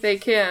think they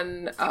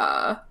can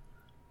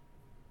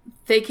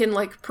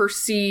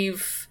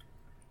perceive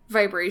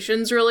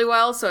vibrations really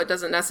well, so it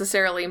doesn't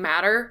necessarily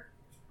matter,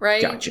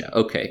 right? Gotcha.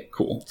 Okay,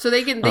 cool. So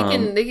they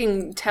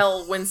can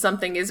tell when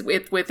something is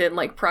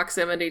within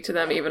proximity to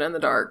them, even in the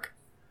dark.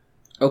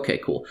 Okay,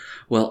 cool.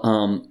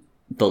 Well,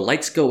 the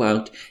lights go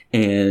out,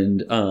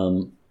 and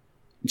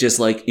just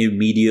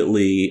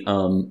immediately,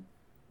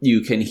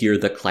 you can hear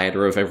the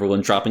clatter of everyone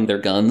dropping their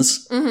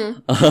guns.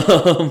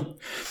 Mm-hmm.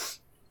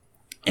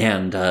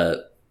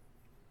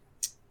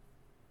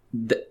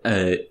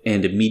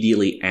 And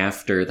immediately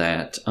after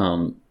that,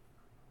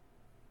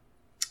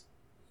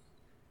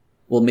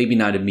 well, maybe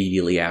not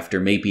immediately after,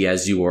 maybe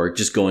as you are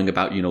just going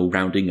about,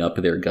 rounding up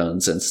their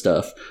guns and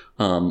stuff,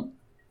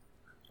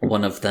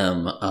 one of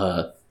them,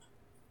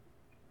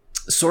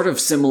 sort of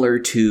similar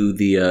to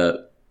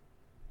the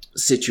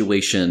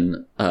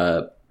situation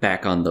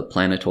back on the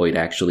planetoid,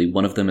 actually,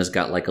 one of them has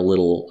got a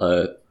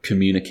little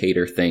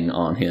communicator thing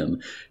on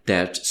him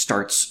that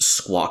starts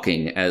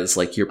squawking as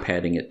you're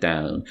patting it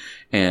down,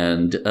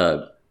 and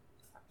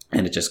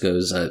it just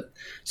goes,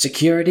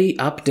 security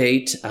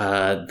update,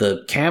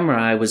 the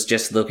camera I was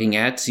just looking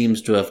at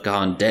seems to have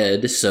gone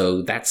dead,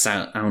 so that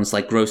sounds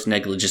like gross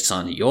negligence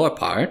on your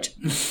part.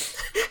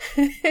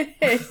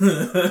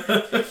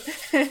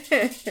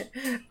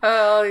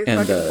 Oh, these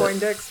fucking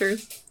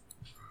Poindexters.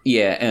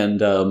 Yeah,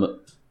 and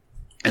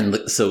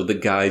so the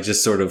guy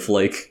just sort of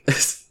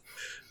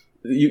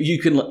you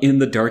can, in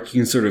the dark,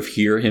 you can sort of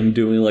hear him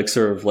doing a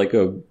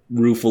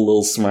rueful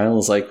little smile.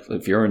 It's like,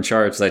 if you're in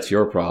charge, that's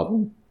your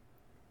problem.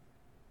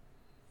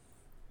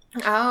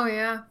 Oh,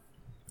 yeah.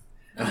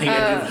 Oh, you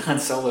gotta do the Han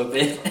Solo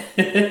bit.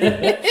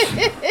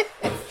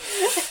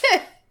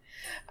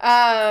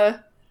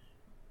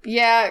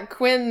 Yeah,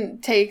 Quinn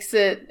takes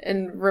it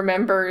and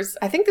remembers.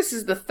 I think this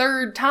is the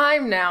third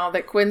time now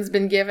that Quinn's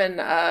been given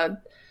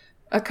a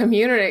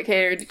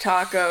communicator to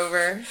talk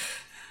over.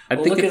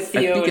 Look at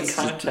Theo in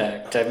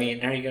Contact. I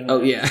mean, are you gonna?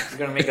 Oh yeah, you're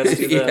gonna make us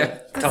do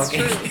the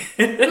talking.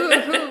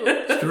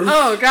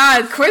 Oh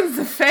God, Quinn's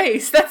the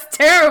face. That's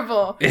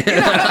terrible. You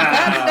know how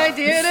bad an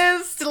idea it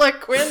is to let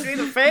Quinn be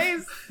the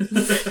face.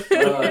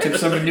 It took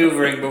some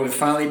maneuvering, but we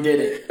finally did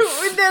it.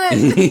 We did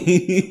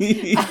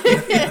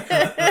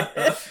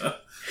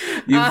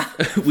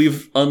it.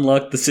 We've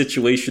unlocked the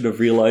situation of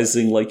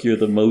realizing you're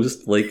the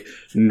most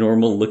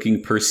normal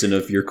looking person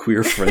of your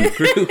queer friend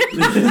group.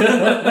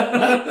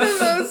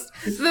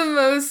 the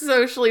most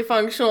socially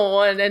functional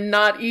one, and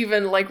not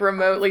even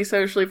remotely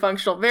socially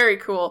functional. Very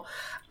cool.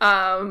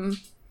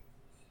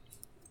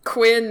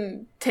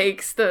 Quinn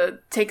takes the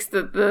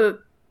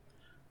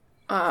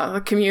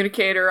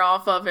communicator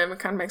off of him and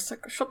kind of makes a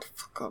shut the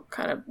fuck up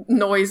kind of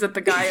noise at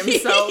the guy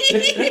himself.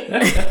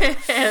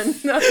 And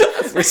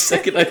for a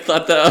second I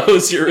thought that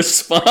was your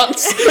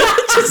response.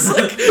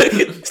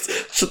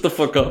 Just shut the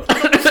fuck up.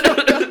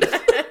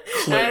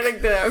 I think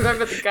I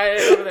bet the guy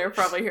over there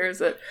probably hears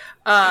it.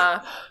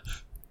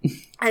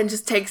 And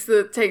just takes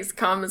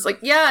comments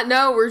yeah,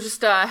 no, we're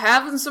just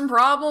having some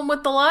problem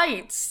with the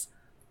lights.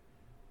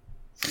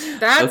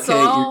 That's okay,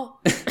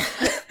 all.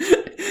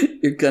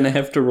 You're gonna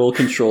have to roll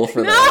control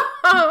for that.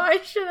 No, I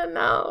should have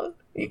known.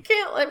 You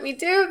can't let me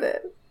do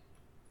this.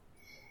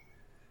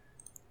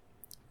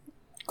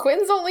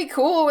 Quinn's only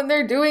cool when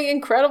they're doing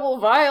incredible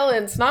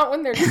violence, not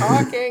when they're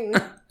talking.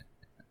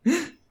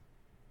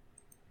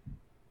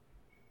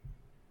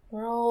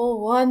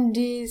 Roll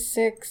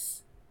 1d6.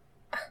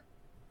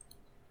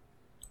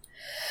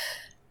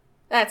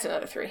 That's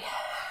another 3.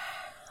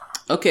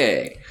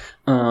 Okay.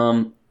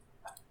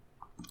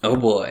 Oh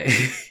boy.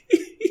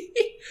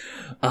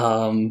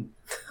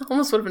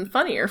 Almost would have been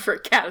funnier for a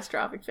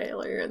catastrophic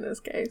failure in this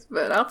case,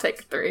 but I'll take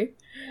a 3.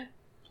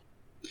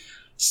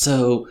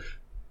 So,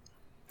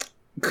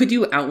 could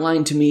you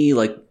outline to me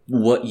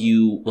what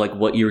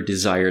your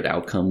desired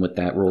outcome with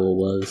that roll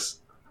was?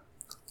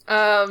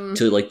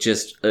 To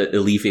just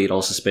alleviate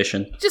all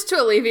suspicion. Just to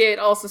alleviate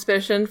all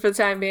suspicion for the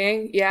time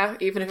being, yeah.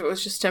 Even if it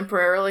was just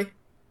temporarily.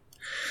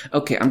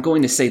 Okay, I'm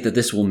going to say that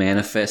this will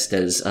manifest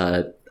as,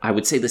 I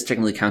would say this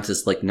technically counts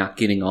as, not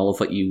getting all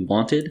of what you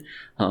wanted.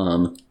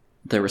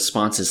 The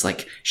response is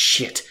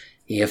shit,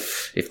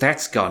 if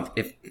that's gone,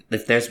 if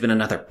there's been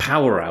another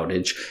power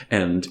outage,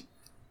 and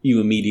you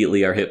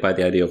immediately are hit by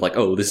the idea of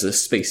oh, this is a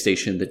space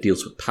station that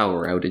deals with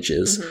power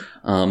outages.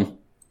 Mm-hmm.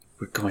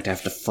 We're going to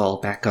have to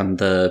fall back on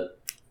the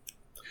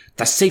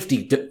the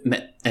safety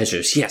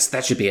measures. Yes,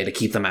 that should be able to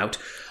keep them out.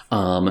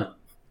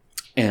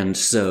 And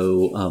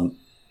so,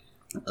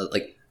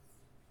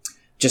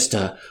 just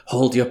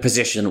hold your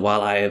position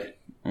while I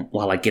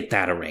get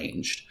that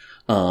arranged.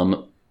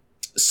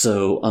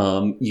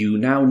 So you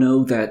now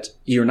know that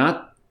you're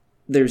not.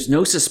 There's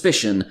no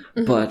suspicion,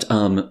 but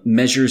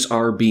measures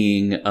are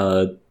being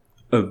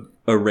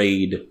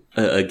arrayed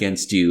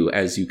against you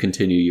as you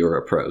continue your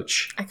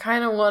approach. I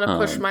kind of want to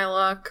push my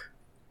luck.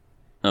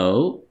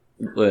 Oh,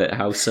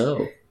 how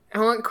so? I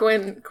want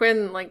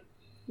Quinn, like,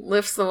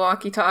 lifts the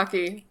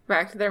walkie-talkie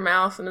back to their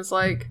mouth and is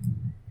like,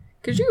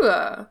 could you,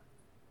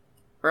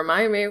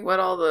 remind me what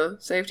all the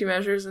safety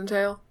measures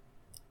entail?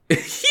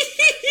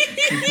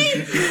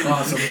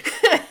 Awesome.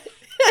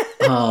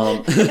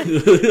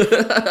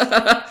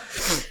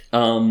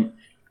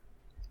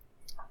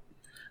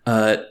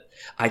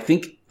 I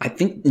think,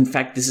 in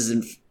fact, this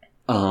is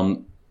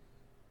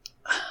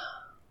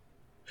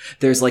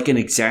there's like an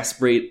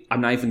exasperated,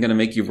 I'm not even going to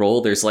make you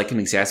roll, there's like an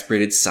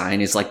exasperated sign.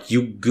 It's like,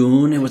 you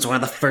goon, it was one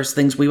of the first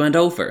things we went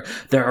over.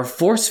 There are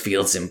force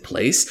fields in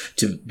place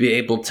to be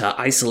able to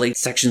isolate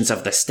sections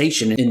of the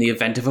station in the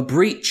event of a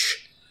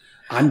breach.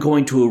 I'm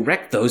going to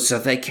erect those so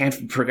they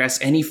can't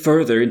progress any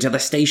further into the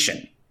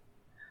station.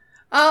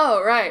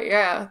 Oh, right,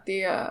 yeah,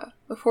 the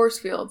force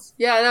fields.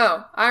 Yeah,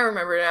 no, I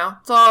remember now.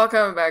 It's all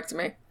coming back to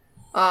me.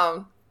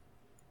 Well,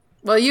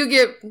 you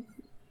get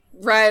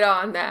right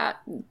on that,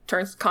 and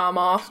turns the comm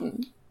off,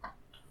 and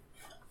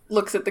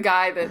looks at the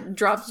guy that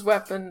drops his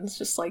weapon, and is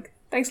just like,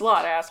 thanks a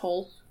lot,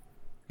 asshole.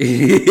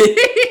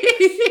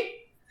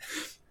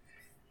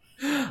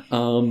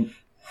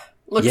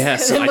 Looks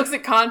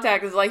at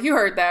Contact, and is like, you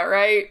heard that,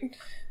 right?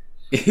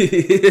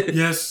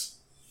 Yes.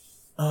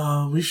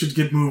 We should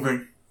get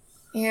moving.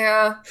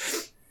 Yeah.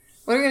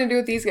 What are we gonna do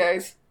with these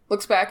guys?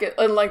 Looks back at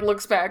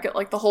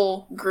the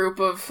whole group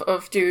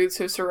of dudes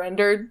who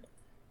surrendered.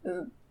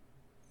 I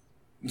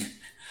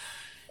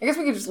guess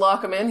we could just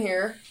lock them in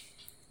here.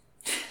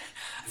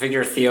 I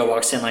figure Theo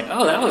walks in like,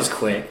 oh, that was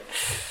quick.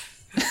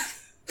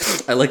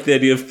 I like the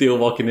idea of Theo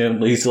walking in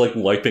and he's like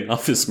wiping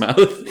off his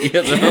mouth. You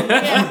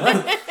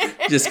know?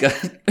 Just got.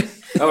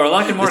 Oh, we're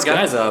locking more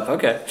guys up.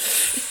 Okay.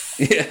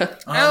 Yeah.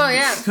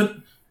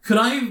 Could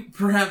I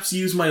perhaps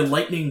use my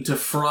lightning to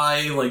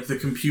fry like the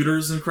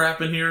computers and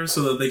crap in here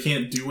so that they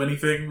can't do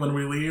anything when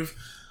we leave?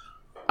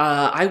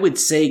 I would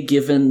say,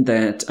 given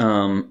that,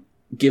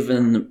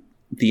 given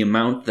the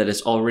amount that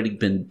has already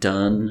been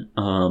done,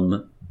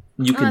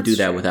 you can do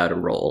that true. Without a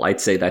roll. I'd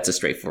say that's a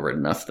straightforward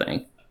enough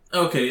thing.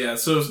 Okay, yeah.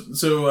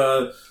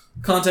 So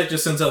Contact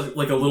just sends out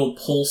like a little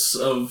pulse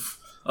of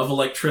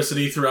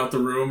electricity throughout the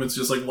room. It's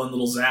just like one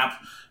little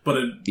zap, but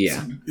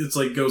it's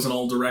like goes in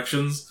all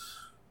directions.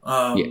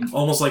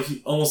 Almost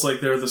like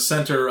they're the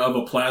center of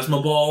a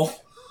plasma ball.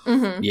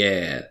 Mm-hmm.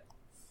 Yeah.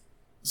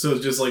 So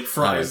it just like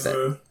fries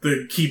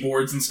the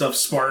keyboards and stuff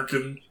spark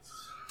and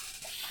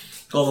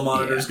all the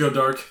monitors go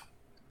dark.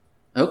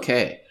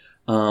 Okay.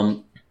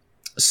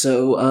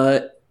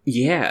 So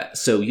you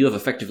have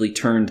effectively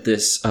turned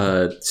this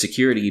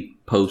security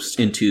post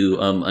into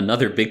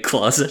another big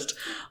closet.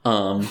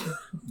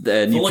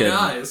 Then full of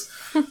guys.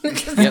 Yep.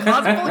 Closet full of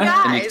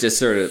guys. And you just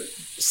sort of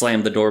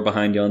slam the door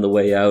behind you on the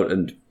way out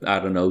and, I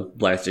don't know,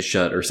 blast it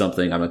shut or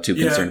something. I'm not too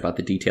concerned about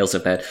the details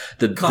of that.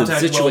 The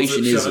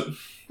situation is...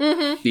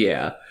 Mm-hmm.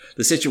 Yeah.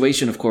 The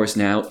situation, of course,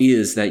 now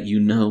is that you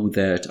know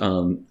that,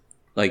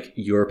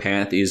 your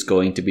path is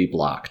going to be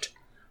blocked.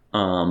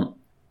 Let's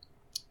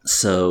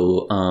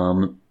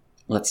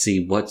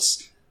see,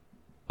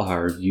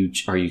 are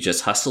you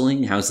just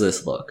hustling? How's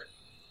this look?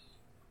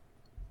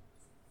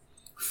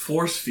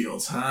 Force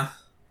fields, huh?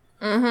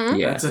 Mm-hmm.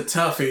 Yeah. That's a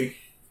toughie.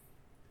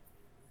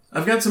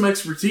 I've got some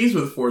expertise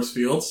with force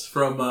fields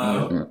from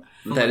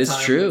that is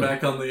true.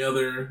 Back on the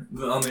asteroid.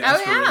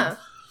 Yeah.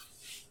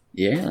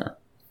 Yeah.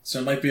 So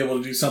I might be able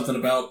to do something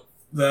about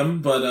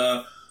them,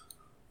 but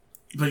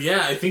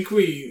yeah, I think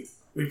we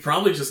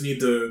probably just need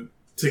to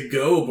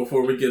go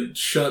before we get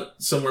shut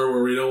somewhere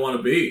where we don't want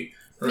to be.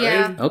 Right?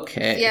 Yeah.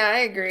 Okay. Yeah, I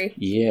agree.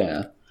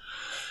 Yeah.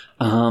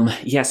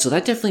 So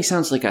that definitely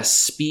sounds like a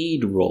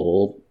speed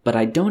roll, but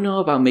I don't know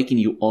about making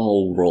you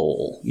all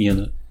roll, you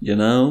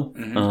know?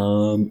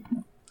 Mm-hmm.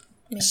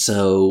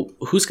 So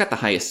who's got the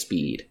highest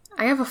speed?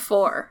 I have a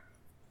 4.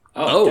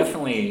 Oh,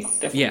 definitely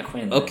yeah.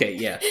 Quinn. Okay,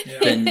 yeah.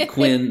 Then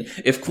Quinn,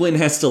 if Quinn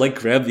has to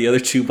grab the other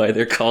two by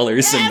their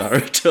collars and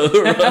Naruto,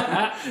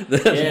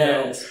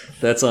 then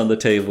that's on the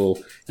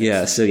table.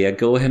 Yeah, so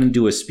go ahead and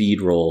do a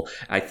speed roll.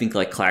 I think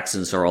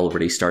klaxons are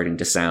already starting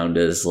to sound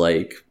as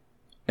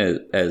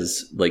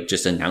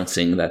just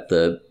announcing that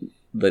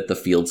the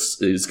fields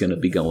is going to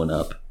be going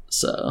up.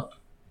 So.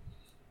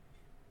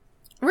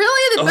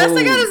 Really? The best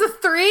I got is a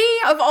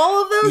 3 of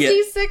all of those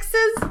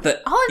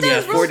D6s? All I did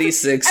is roll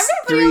 4d6,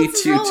 3,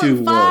 everybody else is 2,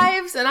 2, 1.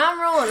 5s, and I'm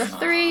rolling a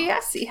 3.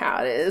 I see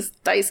how it is,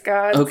 dice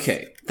gods.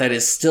 Okay,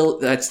 that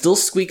still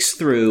squeaks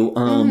through.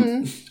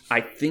 I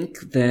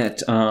think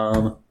that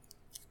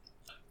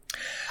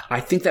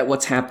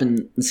what's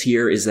happens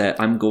here is that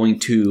I'm going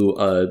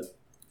to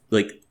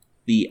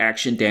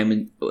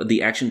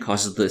the action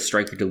causes the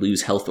striker to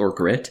lose health or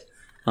grit.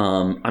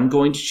 I'm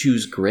going to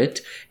choose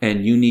grit,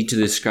 and you need to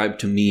describe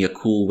to me a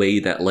cool way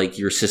that, like,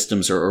 your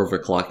systems are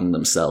overclocking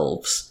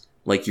themselves.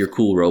 Like, your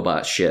cool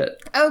robot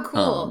shit. Oh,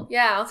 cool.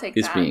 Yeah, I'll take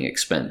is that. being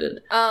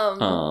expended.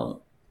 Yeah.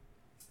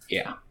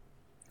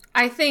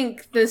 I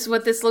think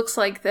what this looks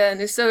like then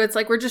is, so it's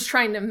like we're just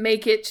trying to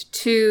make it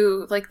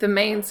to, like, the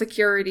main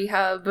security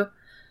hub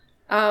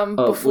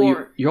before.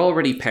 Well, you're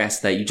already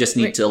past that. You just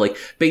need to, like,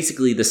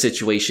 basically the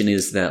situation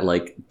is that,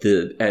 like,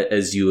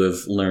 as you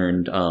have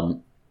learned,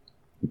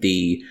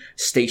 the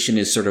station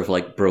is sort of,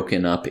 like,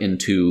 broken up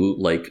into,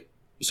 like,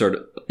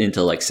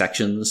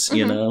 sections,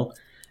 you know?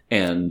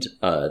 And,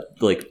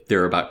 like,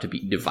 they're about to be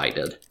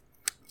divided.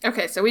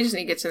 Okay, so we just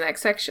need to get to the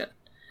next section.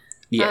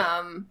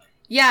 Yeah.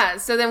 Yeah,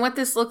 so then what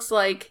this looks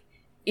like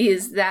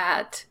is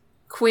that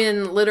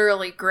Quinn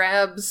literally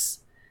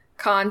grabs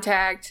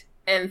Contact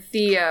and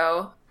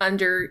Theo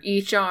under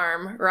each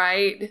arm,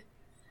 right?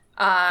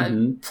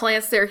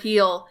 Plants their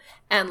heel,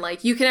 and,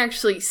 like, you can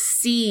actually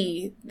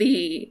see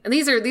and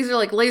these are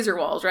like laser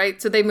walls, right?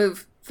 So they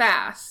move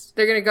fast.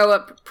 They're gonna go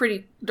up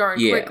pretty darn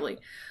quickly.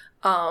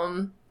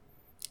 And,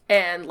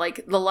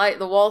 like,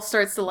 the wall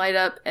starts to light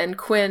up, and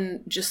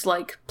Quinn just,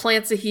 like,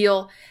 plants a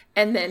heel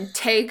and then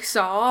takes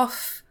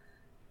off.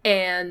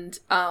 And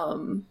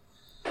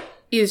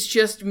is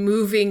just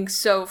moving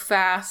so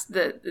fast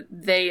that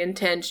they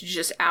intend to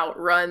just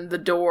outrun the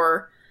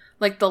door,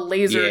 like the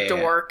laser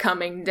door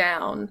coming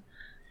down.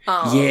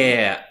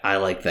 Yeah, I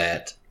like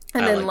that.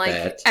 And then,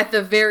 like, at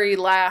the very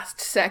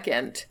last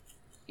second,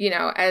 you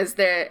know, as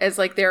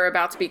they're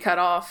about to be cut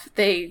off,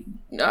 they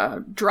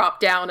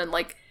drop down and,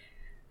 like,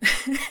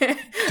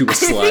 do a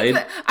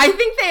slide. I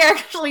think they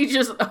actually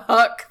just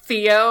huck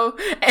Theo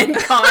and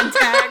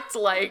Contact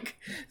like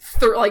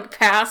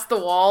past the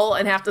wall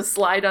and have to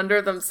slide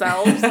under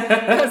themselves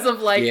because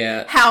of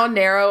how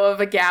narrow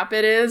of a gap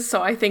it is.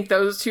 So I think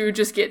those two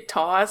just get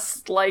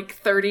tossed like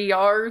 30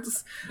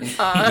 yards.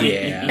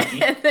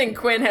 And then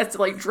Quinn has to,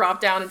 like, drop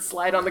down and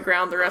slide on the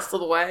ground the rest of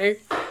the way.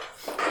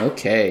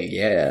 Okay,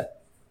 yeah.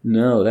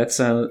 No, that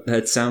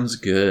sounds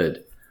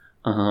good.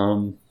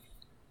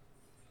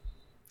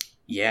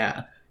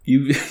 Yeah,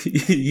 you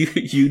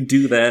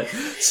do that.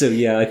 So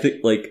yeah, I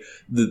think, like,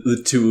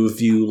 the two of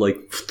you,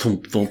 like,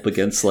 thump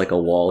against, like, a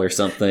wall or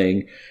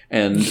something,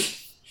 and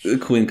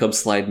Quinn comes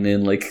sliding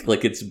in like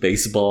it's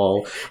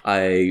baseball.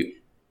 I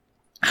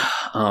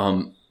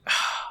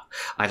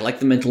like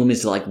the mental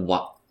image, like,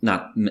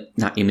 not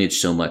image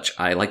so much.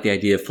 I like the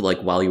idea for,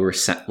 like, while you were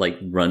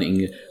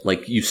running,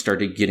 like, you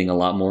started getting a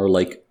lot more,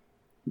 like,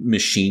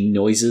 machine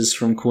noises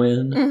from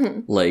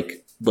Quinn, like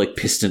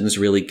pistons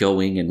really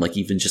going, and, like,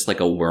 even just,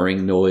 like, a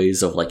whirring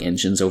noise of, like,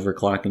 engines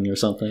overclocking or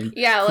something.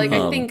 Yeah, like,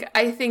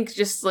 I think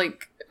just,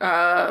 like,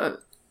 the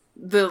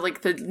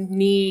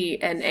knee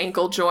and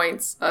ankle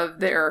joints of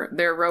their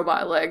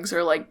robot legs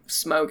are, like,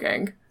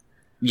 smoking.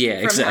 Yeah,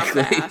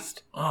 exactly.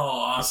 Oh,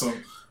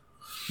 awesome.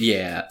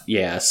 Yeah.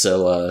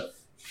 So,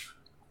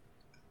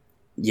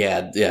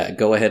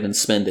 go ahead and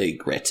spend a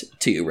grit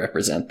to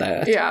represent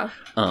that. Yeah.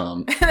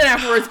 And then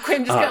afterwards,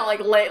 Quinn just kind of,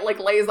 like,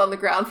 lays on the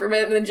ground for a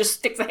minute and then just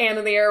sticks a hand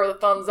in the air with a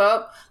thumbs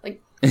up.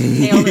 Like,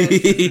 nailed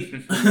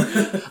it.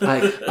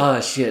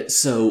 Shit.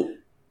 So,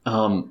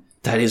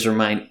 that is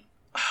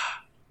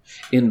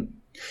in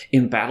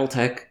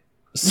BattleTech.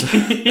 So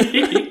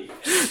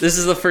this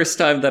is the first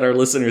time that our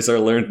listeners are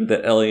learning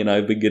that Ellie and I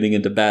have been getting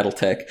into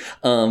BattleTech.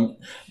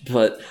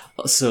 But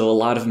so a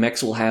lot of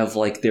mechs will have,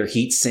 like, their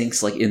heat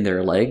sinks, like, in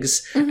their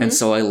legs. And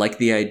so I like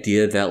the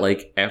idea that,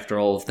 like, after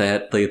all of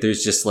that, like,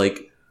 there's just,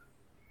 like,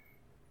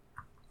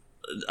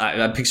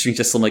 I'm picturing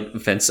just some, like,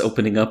 vents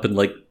opening up and,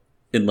 like,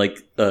 in, like,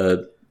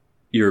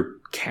 your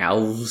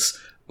calves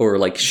or,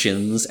 like,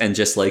 shins, and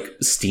just, like,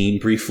 steam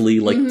briefly,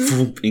 like,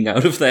 flooping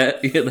out of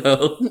that, you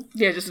know?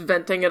 Yeah, just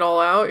venting it all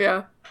out,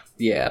 yeah.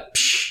 Yeah.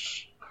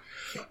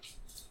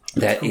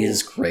 That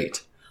is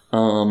great.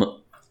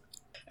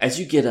 As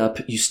you get up,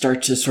 you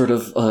start to sort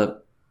of,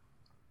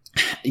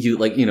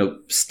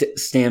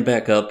 stand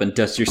back up and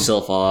dust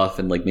yourself off,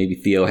 and, like, maybe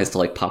Theo has to,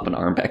 like, pop an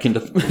arm back into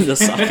the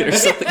socket or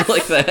something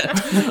like that.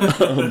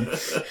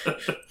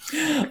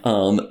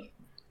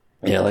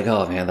 Like,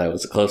 oh man, that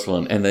was a close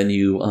one. And then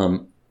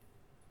you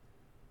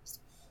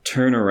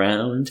turn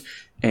around,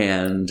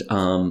 and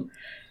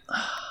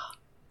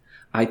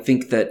I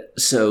think that,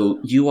 so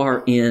you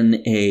are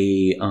in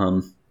a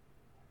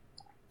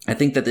I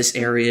think that this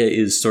area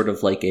is sort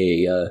of like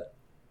a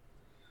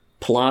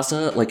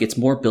plaza. Like, it's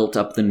more built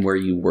up than where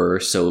you were,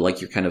 so,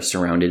 like, you're kind of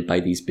surrounded by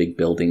these big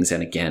buildings,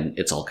 and again,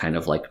 it's all kind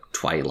of like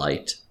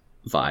Twilight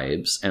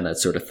vibes and that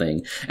sort of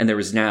thing. And there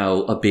is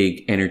now a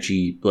big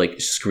energy,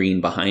 like, screen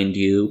behind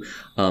you.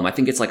 I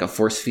think it's like a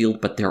force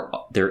field, but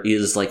there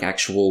is, like,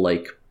 actual,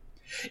 like,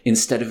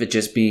 instead of it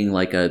just being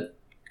like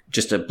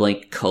just a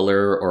blank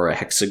color or a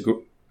hex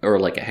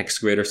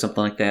grid or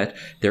something like that,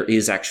 there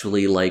is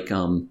actually, like,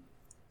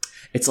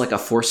 it's like a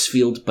force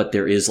field, but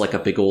there is, like, a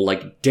big old,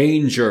 like,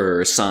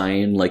 danger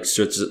sign, like,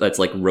 that's,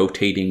 like,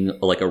 rotating,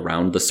 like,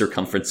 around the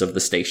circumference of the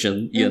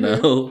station, you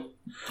know?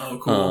 Oh,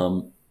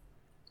 cool.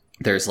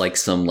 There's like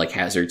some like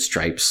hazard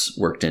stripes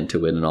worked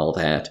into it and all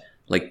that.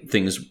 Like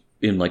things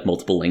in like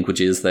multiple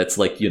languages that's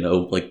like, you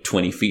know, like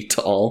 20 feet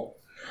tall.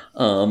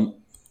 And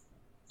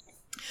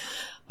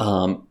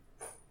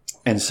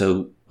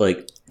so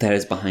like that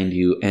is behind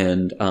you,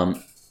 and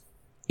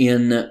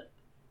in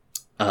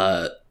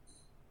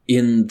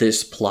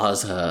this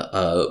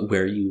plaza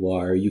where you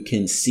are, you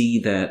can see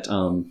that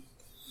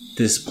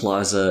this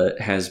plaza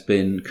has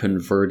been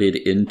converted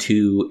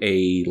into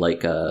a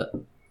like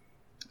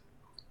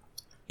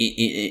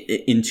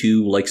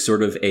into like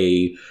sort of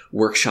a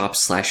workshop /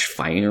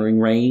 firing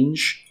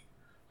range.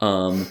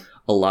 A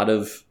lot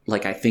of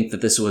like, I think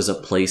that this was a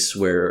place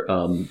where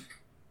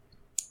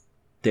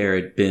there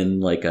had been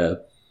like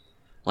a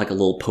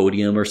little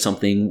podium or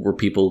something where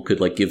people could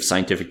like give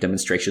scientific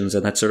demonstrations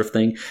and that sort of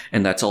thing,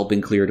 and that's all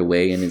been cleared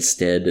away, and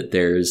instead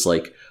there's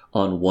like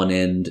on one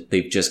end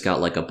they've just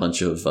got like a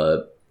bunch of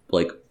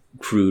like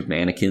crude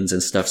mannequins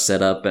and stuff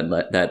set up, and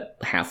that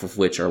half of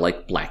which are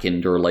like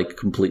blackened or like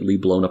completely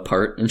blown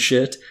apart and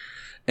shit.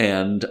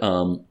 And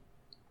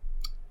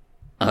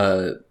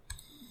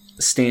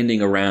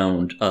standing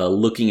around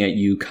looking at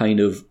you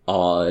kind of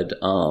odd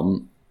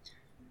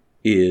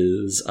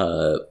is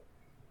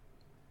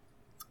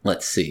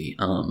let's see,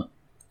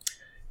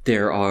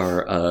 there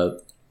are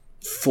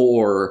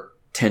 4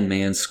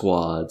 10-man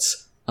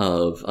squads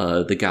of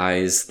the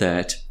guys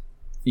that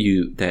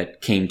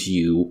came to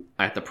you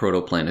at the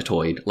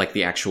protoplanetoid, like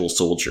the actual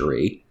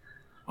soldiery.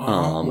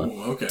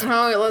 Okay.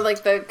 Oh,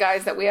 like the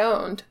guys that we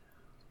owned.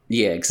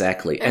 Yeah,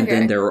 exactly. Okay. And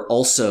then there were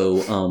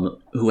also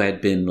who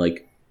had been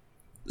like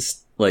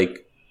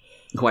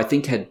who I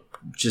think had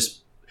just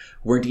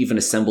weren't even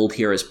assembled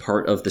here as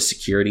part of the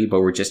security, but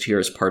were just here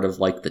as part of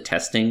like the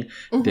testing.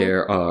 Mm-hmm.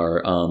 There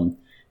are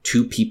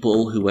 2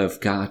 people who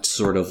have got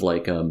sort of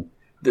like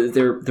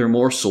they're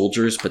more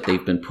soldiers, but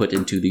they've been put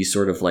into these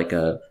sort of like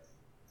a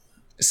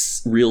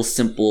real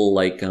simple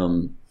like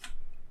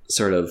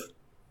sort of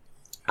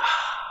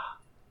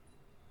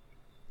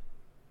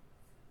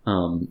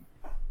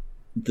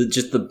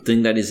the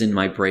thing that is in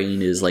my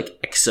brain is like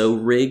exo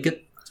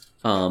rig,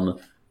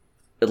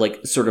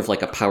 like sort of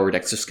like a powered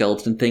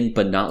exoskeleton thing,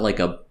 but not like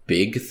a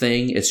big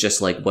thing. It's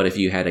just like, what if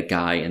you had a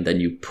guy and then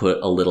you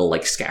put a little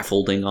like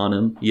scaffolding on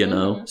him, you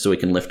know, mm-hmm. so he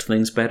can lift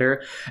things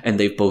better. And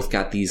they've both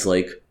got these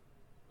like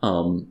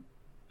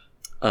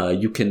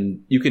you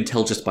can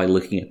tell just by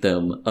looking at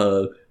them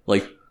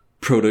like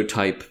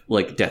prototype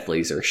like death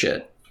laser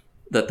shit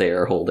that they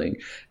are holding.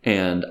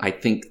 And I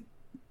think,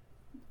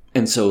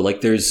 and so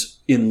like there's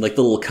in like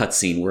the little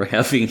cutscene we're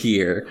having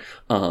here,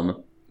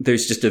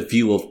 there's just a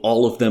view of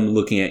all of them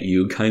looking at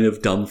you kind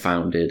of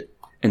dumbfounded,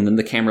 and then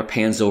the camera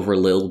pans over a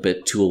little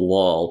bit to a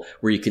wall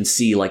where you can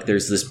see like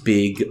there's this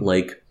big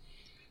like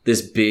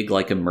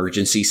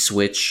emergency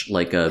switch,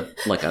 like a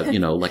you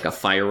know, like a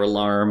fire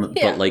alarm,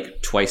 yeah. But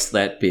like twice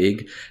that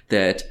big,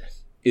 that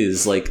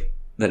is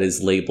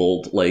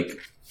labeled like,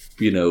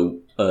 you know,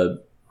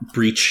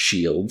 breach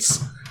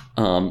shields.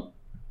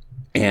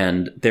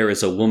 And there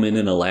is a woman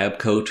in a lab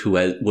coat who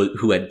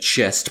had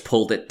just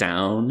pulled it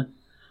down.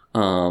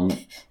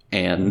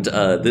 And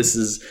this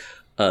is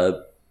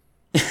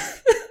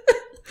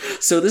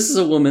so this is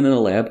a woman in a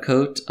lab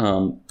coat,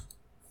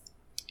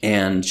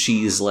 and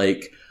she's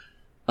like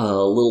a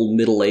little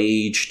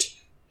middle-aged.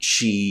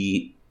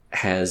 She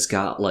has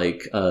got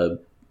like a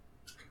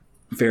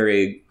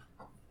very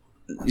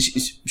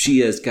she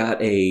has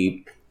got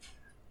a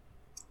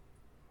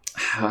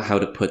how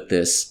to put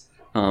this,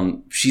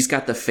 she's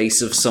got the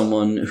face of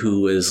someone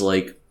who is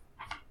like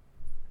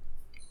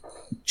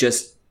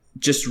just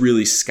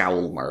really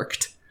scowl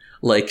marked.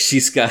 Like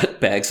she's got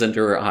bags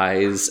under her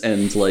eyes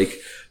and like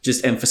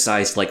just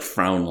emphasized like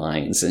frown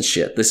lines and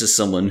shit. This is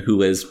someone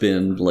who has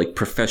been like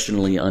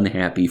professionally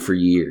unhappy for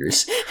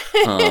years.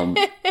 Yeah,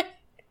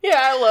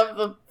 I love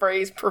the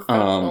phrase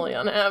professionally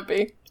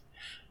unhappy.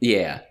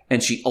 Yeah,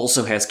 and she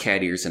also has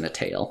cat ears and a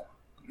tail.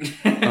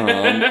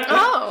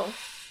 Oh.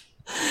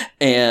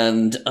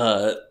 And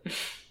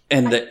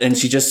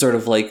she just sort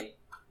of like,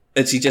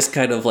 and she just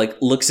kind of like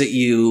looks at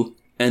you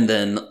and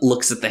then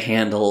looks at the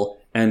handle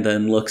and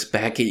then looks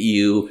back at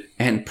you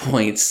and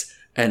points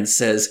and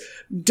says,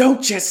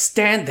 "Don't just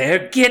stand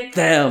there, get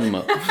them!"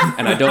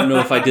 And I don't know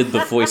if I did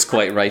the voice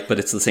quite right, but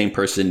it's the same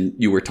person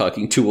you were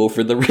talking to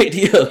over the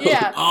radio.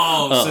 Yeah.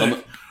 Oh,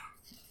 sick.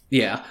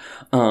 Yeah.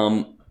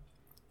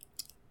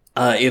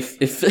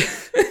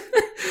 If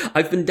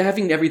I've been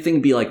having everything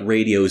be like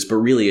radios, but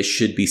really it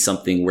should be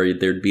something where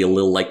there'd be a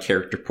little like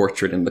character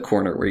portrait in the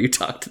corner where you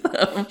talk to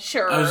them.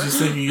 Sure. I was just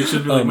thinking it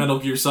should be like Metal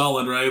Gear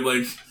Solid, right?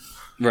 Like.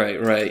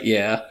 Right,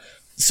 yeah.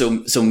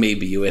 So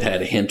maybe you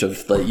had a hint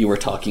of that you were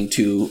talking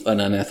to an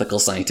unethical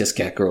scientist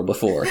cat girl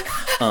before.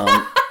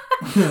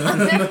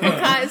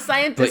 Unethical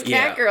scientist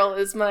cat girl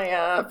is my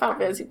Final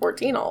Fantasy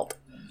 14 alt.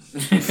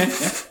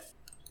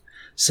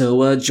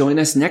 So join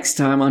us next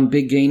time on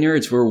Big Gay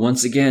Nerds, where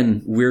once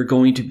again we're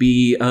going to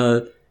be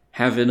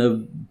having a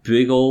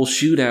big old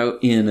shootout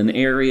in an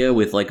area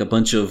with like a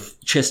bunch of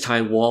chest-high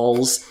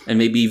walls and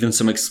maybe even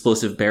some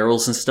explosive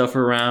barrels and stuff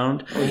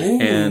around. Ooh.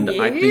 And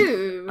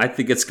Ew. I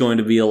think it's going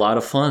to be a lot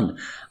of fun.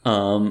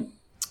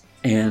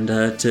 And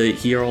to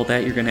hear all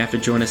that, you're going to have to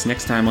join us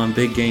next time on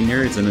Big Gay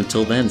Nerds. And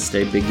until then,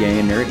 stay big, gay,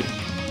 and nerdy.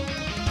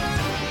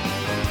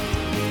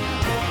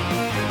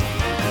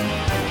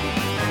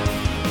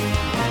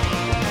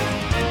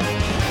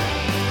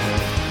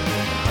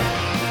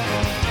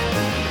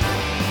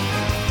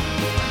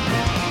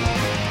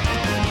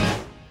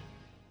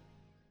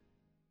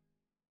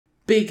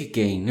 Big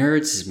Gay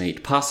Nerds is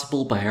made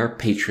possible by our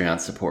Patreon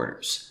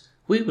supporters.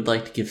 We would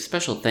like to give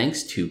special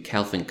thanks to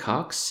Calvin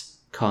Cox,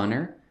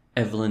 Connor,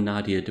 Evelyn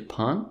Nadia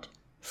DuPont,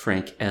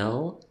 Frank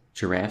L.,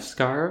 Giraffe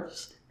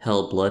Scarves,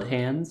 Hell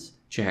Bloodhands,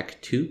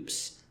 Jack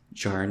Toops,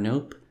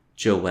 Jarnope,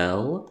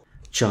 Joel,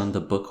 John the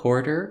Book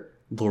Hoarder,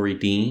 Lori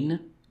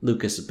Dean,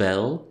 Lucas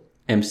Bell,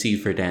 MC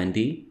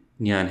Verdandi,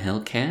 Nyan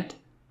Hellcat,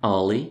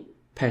 Ollie,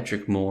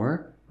 Patrick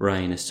Moore,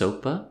 Ryan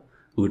Asopa,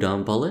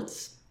 Udon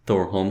Bullets,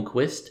 Thor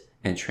Holmquist,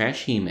 and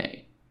Trash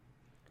Hime.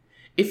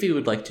 If you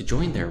would like to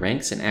join their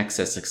ranks and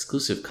access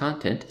exclusive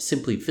content,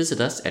 simply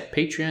visit us at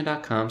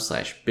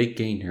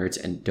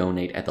patreon.com/biggaynerds and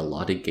donate at the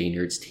Lauded Gay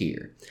Nerds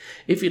tier.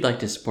 If you'd like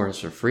to support us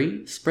for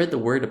free, spread the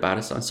word about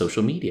us on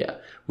social media.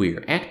 We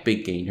are at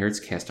Big Gay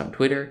Nerds Cast on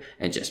Twitter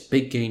and just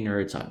Big Gay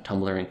Nerds on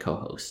Tumblr and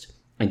co-host.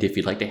 And if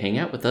you'd like to hang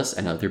out with us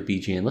and other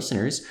BGN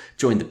listeners,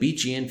 join the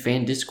BGN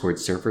fan Discord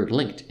server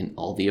linked in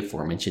all the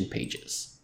aforementioned pages.